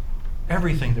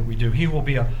 Everything that we do. He will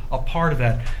be a part of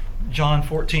that. John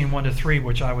 14, 1-3,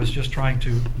 which I was just trying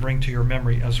to bring to your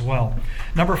memory as well.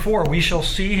 Number 4, we will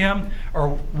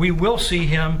see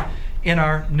him in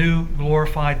our new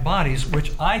glorified bodies,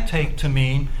 which I take to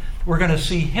mean we're going to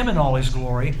see him in all his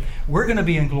glory. We're going to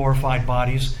be in glorified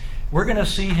bodies. We're going to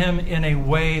see him in a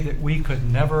way that we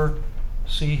could never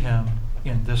see him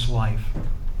in this life.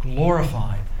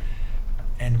 Glorified.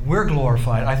 And we're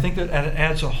glorified. I think that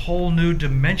adds a whole new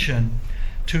dimension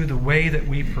to the way that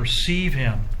we perceive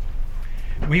him.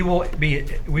 We will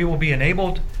be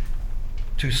enabled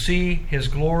to see his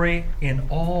glory in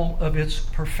all of its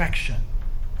perfection.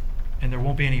 And there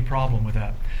won't be any problem with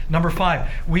that. Number 5,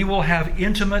 we will have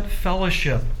intimate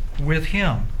fellowship with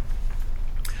him.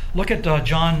 Look at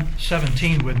John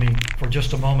 17 with me for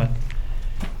just a moment.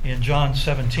 In John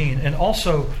 17. And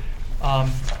also,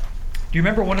 do you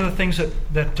remember one of the things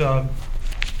that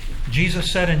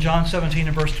Jesus said in John 17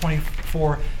 and verse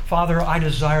 24? "Father, I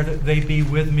desire that they be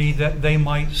with me, that they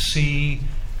might see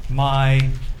my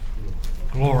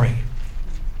glory."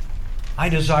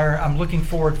 I'm looking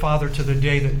forward, Father, to the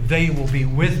day that they will be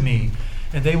with me,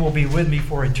 and they will be with me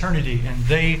for eternity, and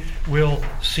they will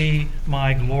see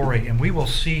my glory. And we will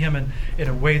see him in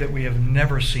a way that we have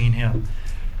never seen him.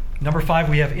 Number 5,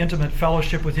 we have intimate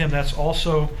fellowship with him. That's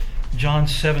also John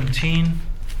 17.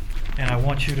 And I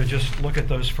want you to just look at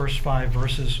those first 5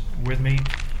 verses with me.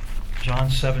 John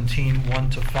 17,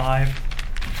 1-5.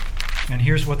 And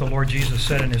here's what the Lord Jesus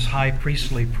said in his high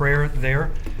priestly prayer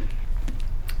there.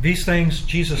 "These things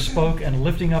Jesus spoke, and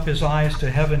lifting up his eyes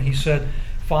to heaven, he said,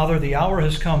 Father, the hour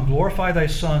has come. Glorify thy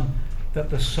Son, that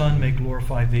the Son may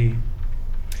glorify thee.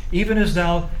 Even as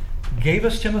thou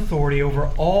gavest him authority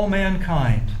over all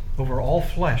mankind, over all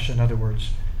flesh, in other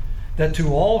words, that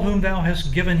to all whom thou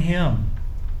hast given him,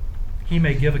 he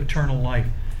may give eternal life.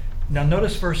 Now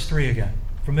notice verse 3 again.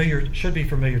 Familiar, should be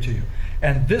familiar to you.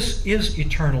 And this is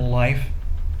eternal life,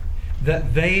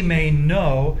 that they may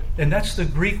know, and that's the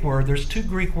Greek word. There's two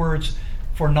Greek words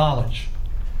for knowledge.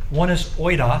 One is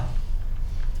oida,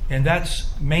 and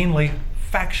that's mainly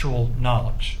factual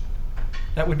knowledge.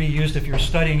 That would be used if you're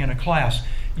studying in a class.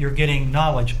 You're getting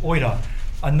knowledge, oida.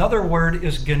 Another word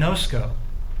is gnosko,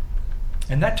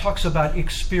 and that talks about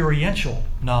experiential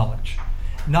knowledge.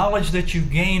 Knowledge that you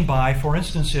gain by, for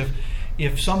instance,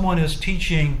 if someone is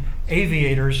teaching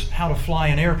aviators how to fly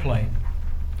an airplane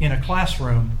in a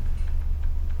classroom,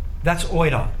 that's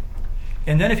oida.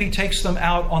 And then if he takes them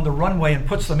out on the runway and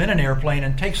puts them in an airplane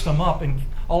and takes them up and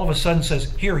all of a sudden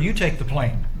says, here, you take the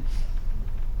plane.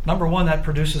 Number one, that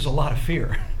produces a lot of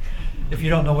fear if you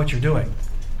don't know what you're doing.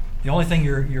 The only thing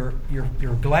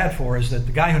you're glad for is that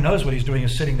the guy who knows what he's doing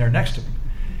is sitting there next to him.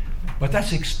 But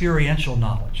that's experiential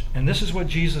knowledge. And this is what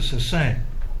Jesus is saying.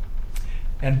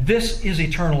 And this is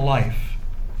eternal life,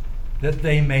 that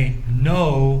they may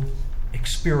know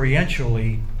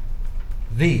experientially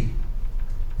thee,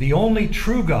 the only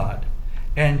true God,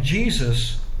 and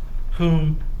Jesus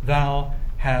whom thou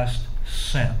hast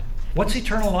sent. What's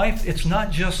eternal life? It's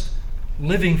not just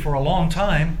living for a long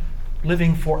time,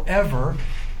 living forever.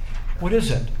 What is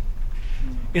it?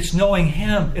 It's knowing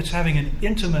Him. It's having an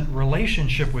intimate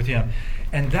relationship with Him.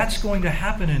 And that's going to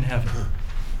happen in heaven.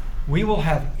 We will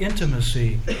have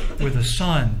intimacy with the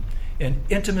Son, and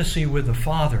intimacy with the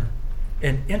Father,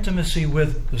 and intimacy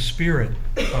with the Spirit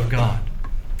of God.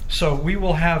 So we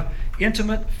will have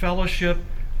intimate fellowship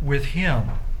with Him.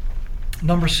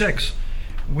 Number 6,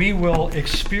 we will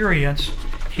experience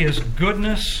His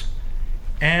goodness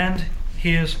and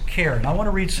His care. And I want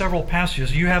to read several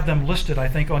passages. You have them listed, I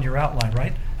think, on your outline,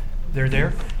 right? They're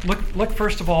there. Look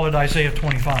first of all at Isaiah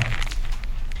 25.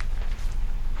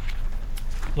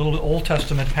 Little Old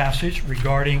Testament passage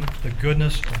regarding the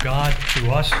goodness of God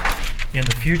to us in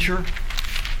the future.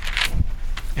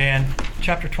 And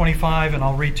chapter 25, and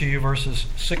I'll read to you verses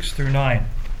 6 through 9.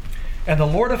 And the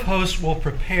Lord of hosts will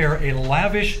prepare a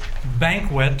lavish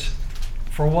banquet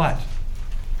for what?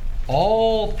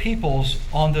 All peoples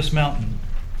on this mountain.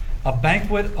 A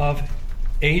banquet of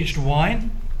aged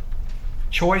wine,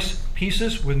 choice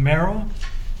pieces with marrow,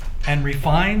 and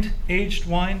refined aged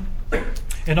wine.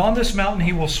 And on this mountain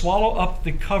he will swallow up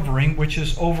the covering which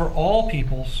is over all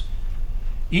peoples,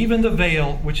 even the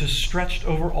veil which is stretched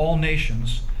over all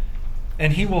nations,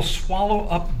 and he will swallow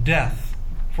up death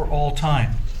for all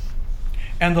time.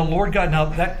 And the Lord God, now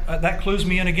that clues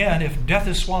me in again. If death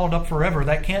is swallowed up forever,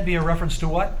 that can't be a reference to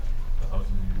what?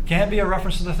 Can't be a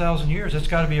reference to the 1,000 years. It's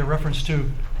got to be a reference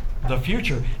to the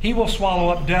future. He will swallow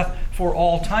up death for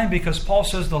all time, because Paul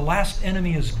says the last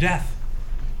enemy is death.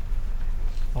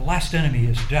 The last enemy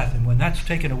is death. And when that's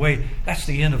taken away, that's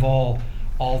the end of all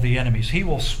the enemies. He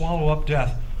will swallow up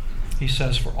death, he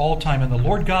says, for all time. And the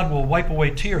Lord God will wipe away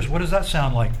tears. What does that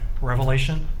sound like?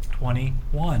 Revelation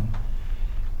 21.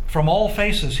 From all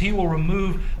faces he will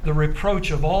remove the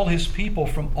reproach of all his people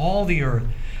from all the earth.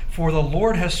 For the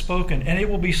Lord has spoken, and it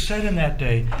will be said in that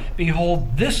day,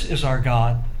 behold, this is our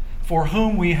God, for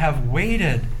whom we have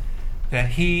waited,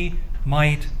 that he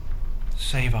might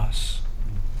save us.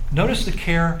 Notice the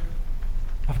care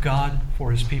of God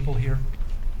for his people here.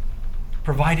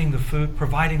 Providing the food,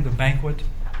 providing the banquet,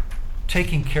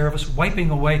 taking care of us, wiping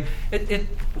away.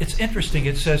 It's interesting.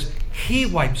 It says he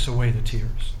wipes away the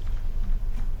tears.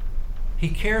 He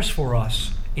cares for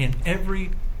us in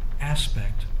every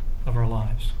aspect of our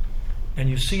lives. And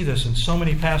you see this in so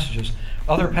many passages.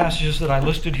 Other passages that I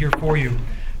listed here for you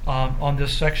on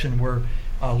this section were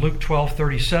Luke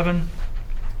 12:37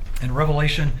 and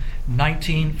Revelation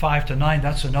 19:5-9.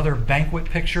 That's another banquet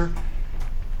picture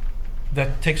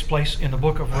that takes place in the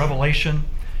book of Revelation.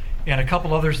 And a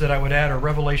couple others that I would add are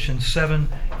Revelation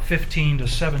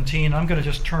 7:15-17. I'm going to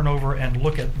just turn over and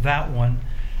look at that one.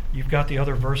 You've got the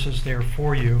other verses there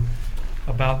for you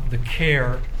about the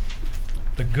care,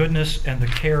 the goodness and the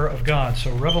care of God.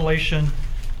 So Revelation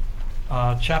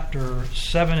chapter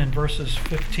 7 and verses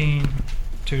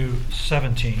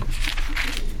 15-17.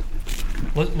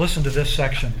 Listen to this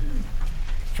section.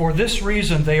 For this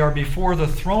reason they are before the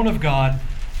throne of God,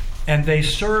 and they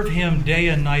serve him day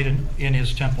and night in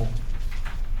his temple.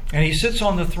 And he sits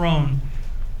on the throne,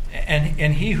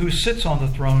 and he who sits on the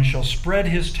throne shall spread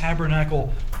his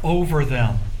tabernacle over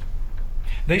them.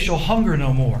 They shall hunger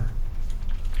no more,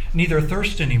 neither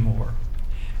thirst any more.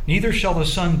 Neither shall the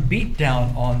sun beat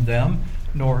down on them,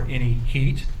 nor any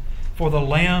heat. For the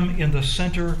Lamb in the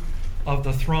center of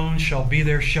the throne shall be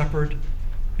their shepherd,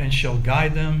 and shall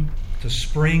guide them to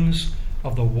springs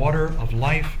of the water of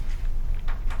life,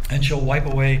 and shall wipe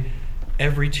away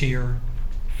every tear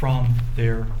from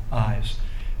their eyes.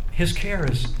 His care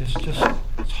is just,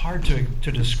 it's hard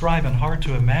to describe and hard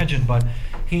to imagine, but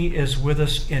He is with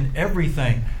us in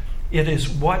everything. It is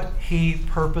what He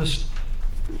purposed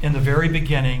in the very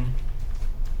beginning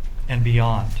and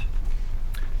beyond.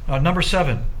 Number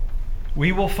 7,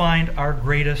 we will find our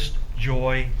greatest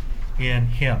joy in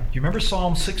Him. Do you remember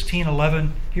Psalm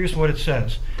 16:11? Here's what it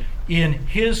says. In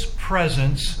His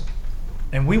presence,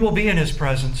 and we will be in His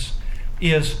presence,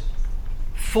 is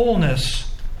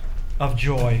fullness of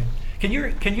joy. Can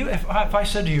you, if I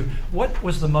said to you, what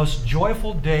was the most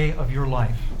joyful day of your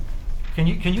life? Can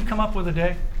you come up with a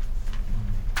day?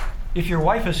 If your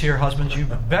wife is here, husbands, you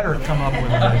better come up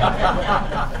with a day.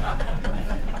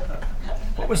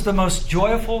 What was the most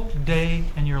joyful day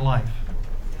in your life?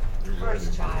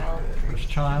 First child. First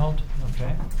child,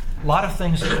 okay. A lot of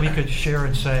things that we could share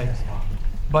and say.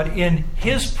 But in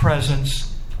His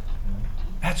presence,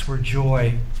 that's where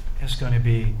joy is going to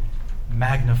be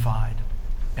magnified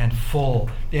and full.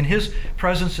 In His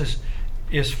presence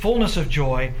is fullness of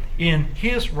joy. In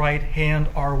His right hand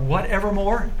are what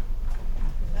evermore?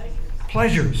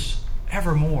 Pleasures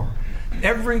evermore.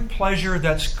 Every pleasure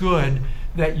that's good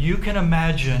that you can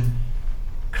imagine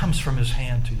comes from His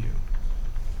hand to you.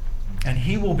 And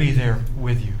He will be there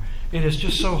with you. It is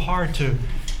just so hard to,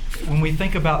 when we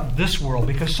think about this world,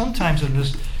 because sometimes in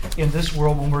this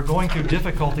world, when we're going through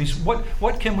difficulties,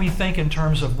 what can we think in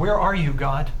terms of, where are you,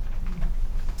 God?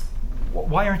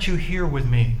 Why aren't you here with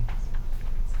me?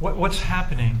 What's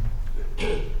happening?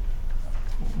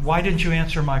 Why didn't you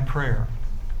answer my prayer?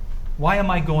 Why am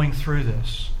I going through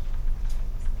this?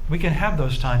 We can have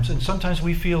those times, and sometimes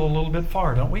we feel a little bit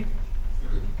far, don't we?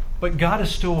 But God is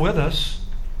still with us,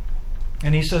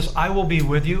 and He says, I will be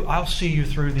with you. I'll see you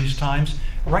through these times.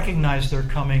 Recognize they're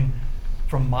coming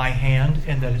from my hand,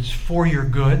 and that it's for your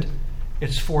good.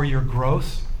 It's for your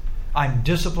growth. I'm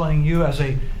disciplining you as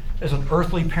an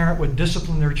earthly parent would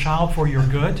discipline their child for your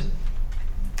good.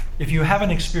 If you haven't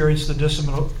experienced the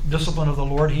discipline of the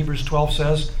Lord, Hebrews 12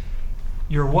 says,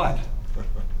 you're what?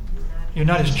 You're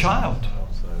not His child.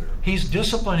 He's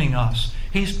disciplining us.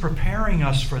 He's preparing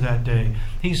us for that day.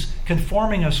 He's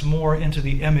conforming us more into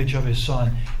the image of His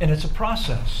Son. And it's a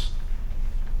process.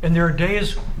 And there are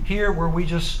days here where we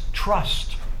just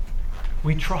trust.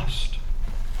 We trust.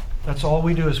 That's all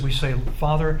we do is we say,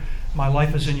 Father, my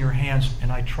life is in your hands,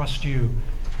 and I trust you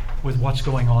with what's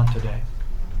going on today.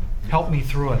 Help me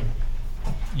through it.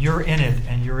 You're in it,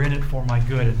 and you're in it for my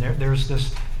good. And there's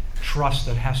this trust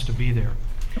that has to be there.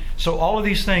 So all of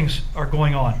these things are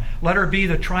going on. Letter B,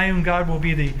 the triune God will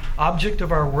be the object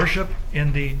of our worship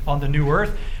on the new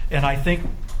earth. And I think,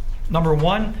 number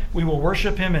 1, we will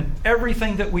worship Him in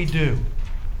everything that we do.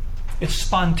 It's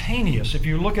spontaneous. If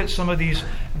you look at some of these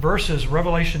verses,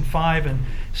 Revelation 5 and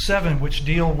 7, which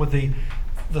deal with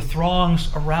the throngs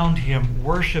around Him,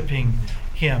 worshiping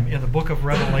Him in the book of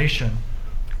Revelation,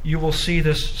 you will see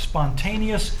this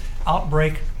spontaneous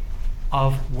outbreak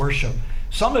of worship.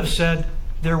 Some have said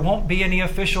there won't be any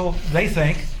official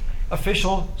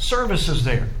services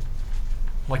there,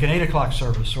 like an 8 o'clock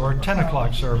service or a 10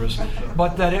 o'clock service,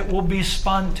 but that it will be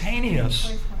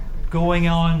spontaneous, going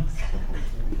on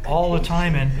all the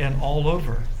time and all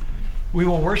over. We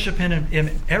will worship Him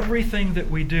in everything that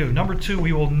we do. Number 2,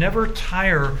 we will never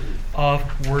tire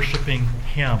of worshiping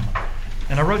Him.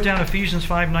 And I wrote down Ephesians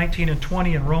 5:19 and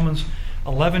 20 and Romans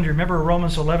 11. Do you remember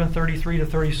Romans 11:33 to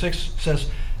 36 says,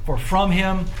 for from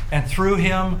Him and through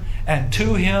Him and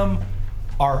to Him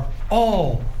are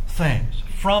all things.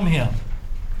 From Him,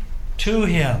 to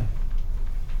Him.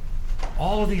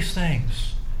 All of these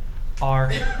things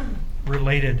are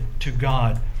related to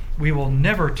God. We will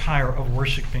never tire of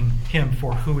worshiping Him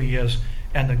for who He is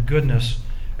and the goodness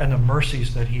and the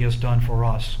mercies that He has done for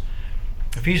us.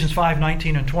 Ephesians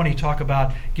 5:19 and 20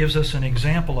 gives us an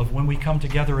example of when we come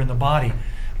together in the body.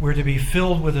 We're to be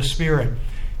filled with the Spirit,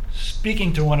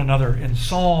 speaking to one another in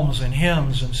psalms and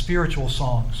hymns and spiritual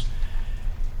songs.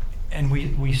 And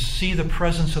we see the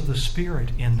presence of the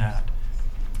Spirit in that.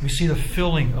 We see the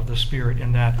filling of the Spirit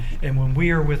in that. And when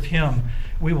we are with Him,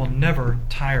 we will never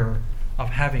tire of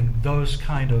having those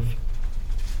kind of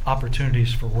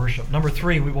opportunities for worship. Number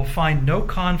 3, we will find no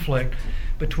conflict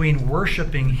between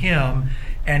worshiping Him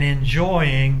and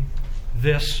enjoying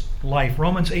this life.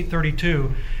 Romans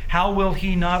 8:32, how will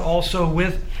He not also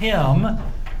with Him,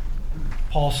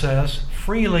 Paul says,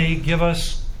 freely give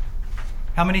us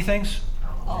how many things?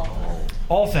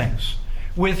 All things.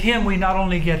 With Him, we not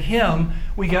only get Him,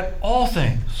 we get all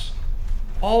things.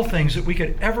 All things that we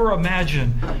could ever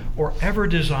imagine or ever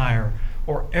desire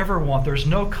or ever want. There's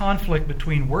no conflict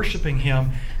between worshiping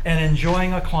Him and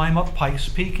enjoying a climb up Pikes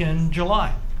Peak in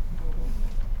July.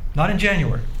 Not in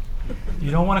January.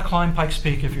 You don't want to climb Pikes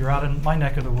Peak if you're out in my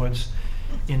neck of the woods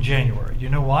in January. Do you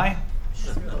know why?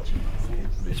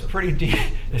 It's pretty deep.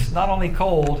 It's not only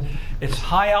cold, it's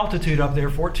high altitude up there,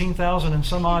 14,000 and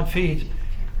some odd feet,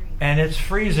 and it's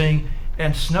freezing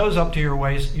and snow's up to your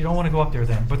waist. You don't want to go up there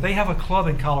then. But they have a club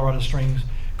in Colorado Springs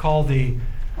called the,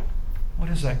 what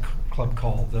is that club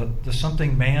called? The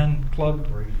something man club?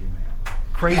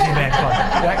 Crazy Man Club.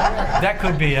 That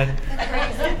could be it.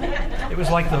 It was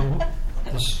like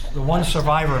the one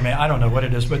survivor man. I don't know what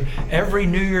it is, but every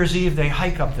New Year's Eve they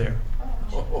hike up there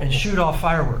and shoot off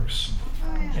fireworks.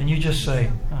 And you just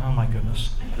say, oh my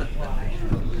goodness.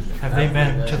 Have they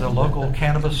been to the local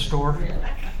cannabis store?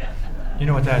 You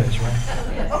know what that is,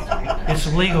 right?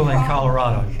 It's legal in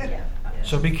Colorado.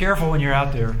 So be careful when you're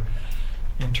out there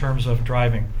in terms of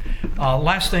driving.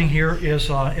 Last thing here is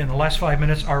in the last 5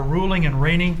 minutes, our ruling and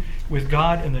reigning with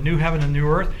God in the new heaven and new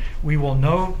earth. We will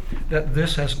know that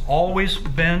this has always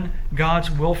been God's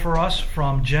will for us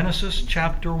from Genesis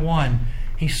chapter 1.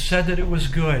 He said that it was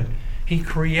good. He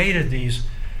created these,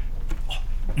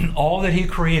 all that He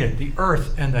created, the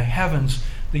earth and the heavens,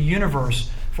 the universe,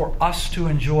 for us to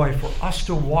enjoy, for us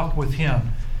to walk with Him.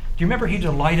 Do you remember He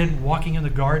delighted walking in the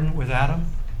garden with Adam?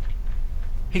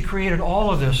 He created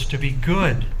all of this to be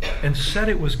good and said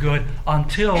it was good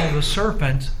until the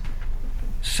serpent,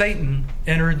 Satan,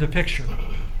 entered the picture.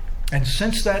 And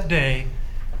since that day,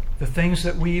 the things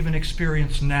that we even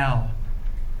experience now,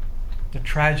 the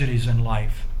tragedies in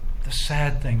life, the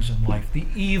sad things in life, the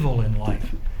evil in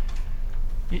life.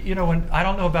 You know, when I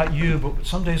don't know about you, but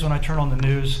some days when I turn on the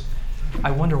news,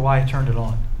 I wonder why I turned it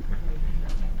on.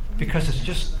 Because it's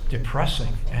just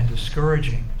depressing and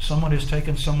discouraging. Someone has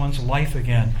taken someone's life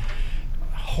again.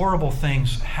 Horrible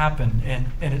things happen.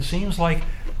 And it seems like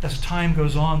as time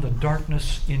goes on, the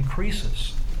darkness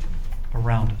increases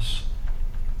around us.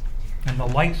 And the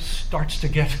light starts to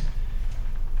get,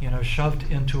 shoved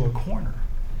into a corner.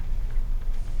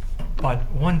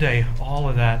 But one day, all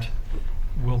of that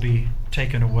will be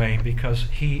taken away because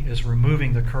He is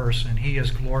removing the curse and He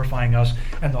is glorifying us.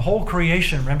 And the whole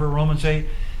creation, remember Romans 8,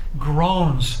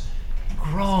 groans,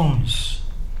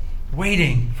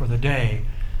 waiting for the day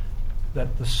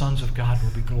that the sons of God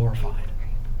will be glorified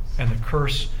and the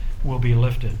curse will be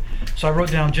lifted. So I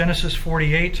wrote down Genesis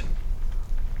 48,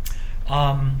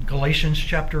 Galatians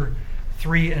chapter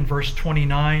 3 and verse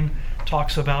 29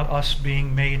 talks about us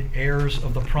being made heirs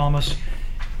of the promise.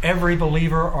 Every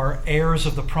believer are heirs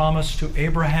of the promise to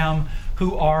Abraham,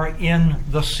 who are in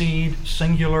the seed,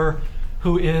 singular,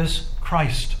 who is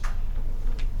Christ.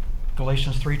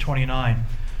 Galatians 3:29.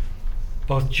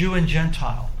 Both Jew and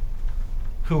Gentile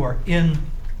who are in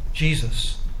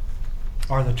Jesus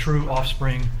are the true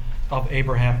offspring of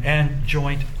Abraham and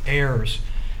joint heirs.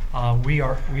 We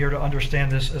are to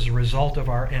understand this as a result of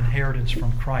our inheritance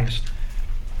from Christ.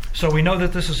 So we know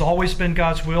that this has always been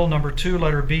God's will. Number 2,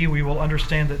 letter B, we will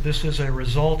understand that this is a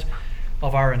result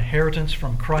of our inheritance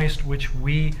from Christ, which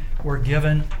we were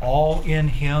given all in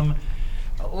Him.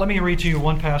 Let me read to you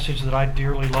one passage that I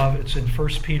dearly love. It's in 1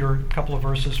 Peter, a couple of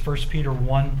verses, 1 Peter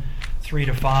 1,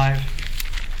 3-5.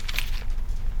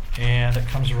 And it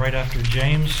comes right after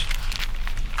James.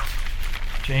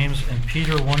 James and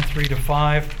Peter 1,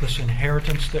 3-5, this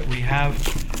inheritance that we have,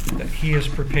 that He has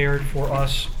prepared for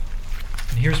us.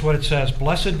 And here's what it says.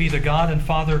 Blessed be the God and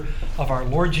Father of our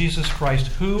Lord Jesus Christ,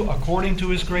 who, according to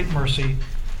His great mercy,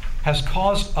 has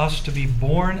caused us to be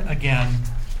born again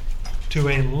to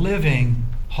a living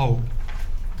hope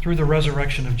through the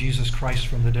resurrection of Jesus Christ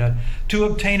from the dead, to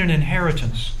obtain an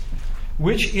inheritance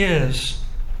which is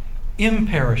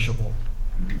imperishable,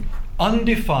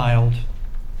 undefiled,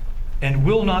 and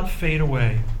will not fade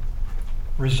away,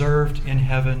 reserved in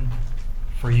heaven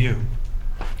for you,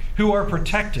 who are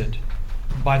protected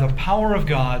by the power of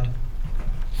God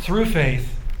through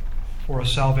faith for a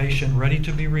salvation ready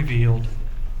to be revealed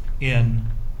in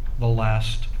the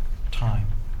last time.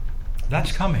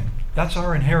 That's coming. That's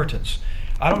our inheritance.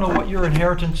 I don't know what your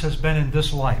inheritance has been in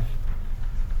this life.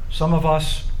 Some of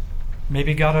us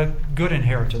maybe got a good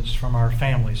inheritance from our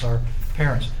families, our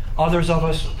parents. Others of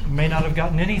us may not have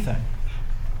gotten anything.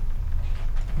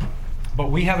 But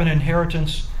we have an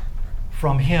inheritance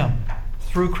from Him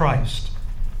through Christ,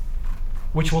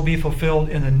 which will be fulfilled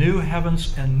in the new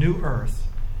heavens and new earth,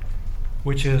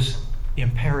 which is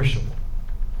imperishable,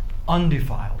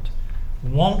 undefiled,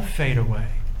 won't fade away,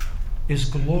 is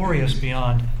glorious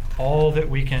beyond all that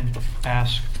we can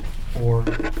ask or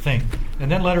think.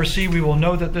 And then letter C, we will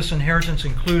know that this inheritance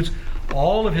includes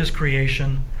all of his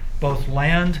creation, both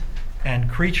land and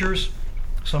creatures.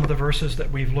 Some of the verses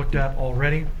that we've looked at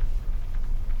already.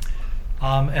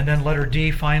 And then letter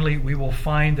D, finally, we will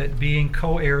find that being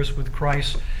co-heirs with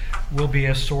Christ will be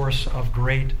a source of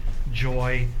great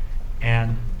joy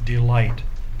and delight.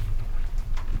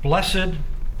 Blessed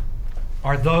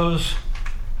are those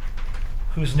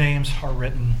whose names are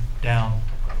written down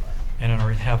and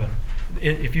are in heaven.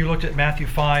 If you looked at Matthew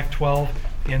 5:12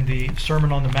 in the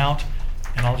Sermon on the Mount,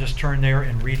 and I'll just turn there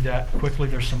and read that quickly.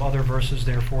 There's some other verses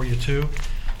there for you too,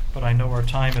 but I know our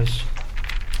time is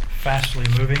fastly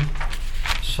moving.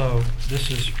 So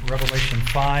this is Revelation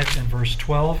 5 and verse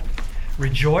 12.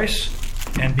 Rejoice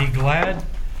and be glad,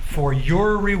 for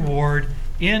your reward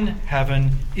in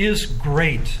heaven is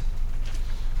great.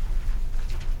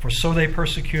 For so they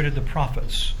persecuted the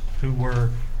prophets who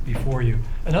were before you.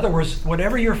 In other words,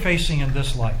 whatever you're facing in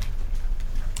this life,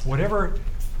 whatever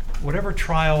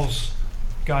trials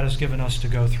God has given us to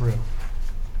go through,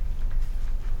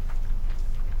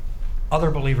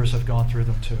 other believers have gone through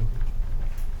them too.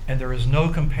 And there is no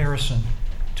comparison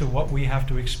to what we have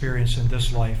to experience in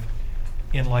this life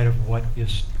in light of what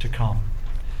is to come.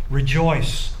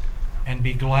 Rejoice and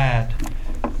be glad.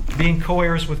 Being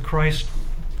co-heirs with Christ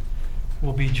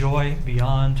will be joy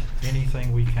beyond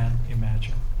anything we can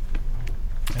imagine.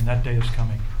 And that day is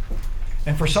coming.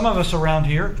 And for some of us around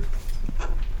here,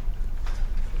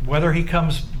 whether he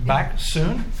comes back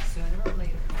soon, Sooner or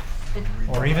later.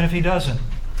 or even if he doesn't,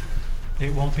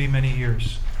 it won't be many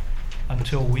years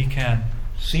until we can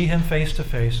see him face to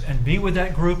face and be with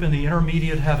that group in the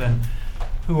intermediate heaven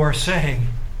who are saying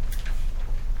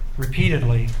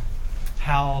repeatedly,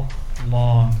 "How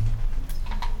long,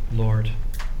 Lord,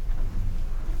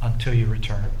 until you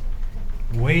return?"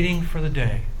 Waiting for the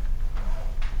day.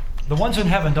 The ones in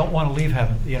heaven don't want to leave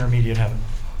heaven, the intermediate heaven,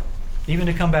 even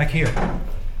to come back here.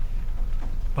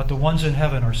 But the ones in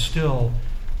heaven are still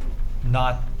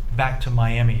not back to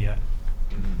Miami yet.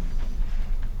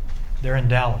 They're in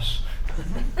Dallas.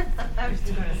 I was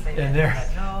going to say And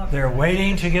that. they're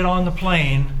waiting to get on the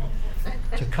plane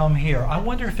to come here. I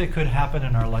wonder if it could happen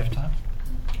in our lifetime.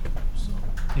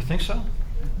 You think so?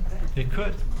 It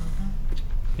could.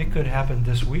 It could happen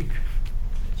this week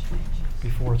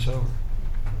before it's over.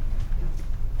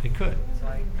 It could. That's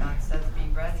why God says be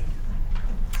ready.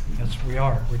 Yes, we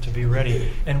are. We're to be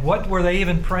ready. And what were they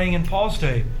even praying in Paul's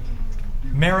day?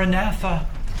 Maranatha,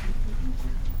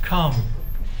 come,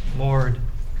 Lord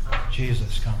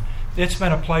Jesus, come. It's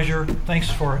been a pleasure. Thanks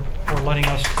for letting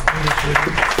us do this with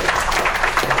you.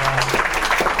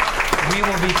 We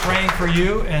will be praying for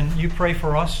you, and you pray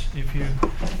for us if you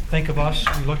think of us.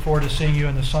 We look forward to seeing you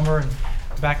in the summer and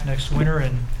back next winter,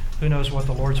 and who knows what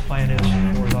the Lord's plan is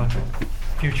for the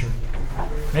future.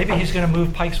 Maybe he's going to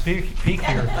move Pikes Peak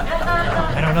here,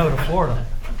 I don't know, to Florida.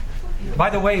 By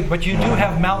the way, but you do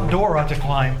have Mount Dora to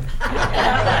climb.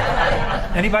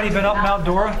 Anybody been up Mount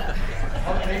Dora?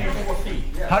 184 feet.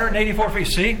 184 feet,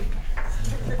 see?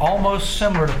 Almost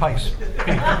similar to Pikes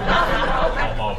Peak.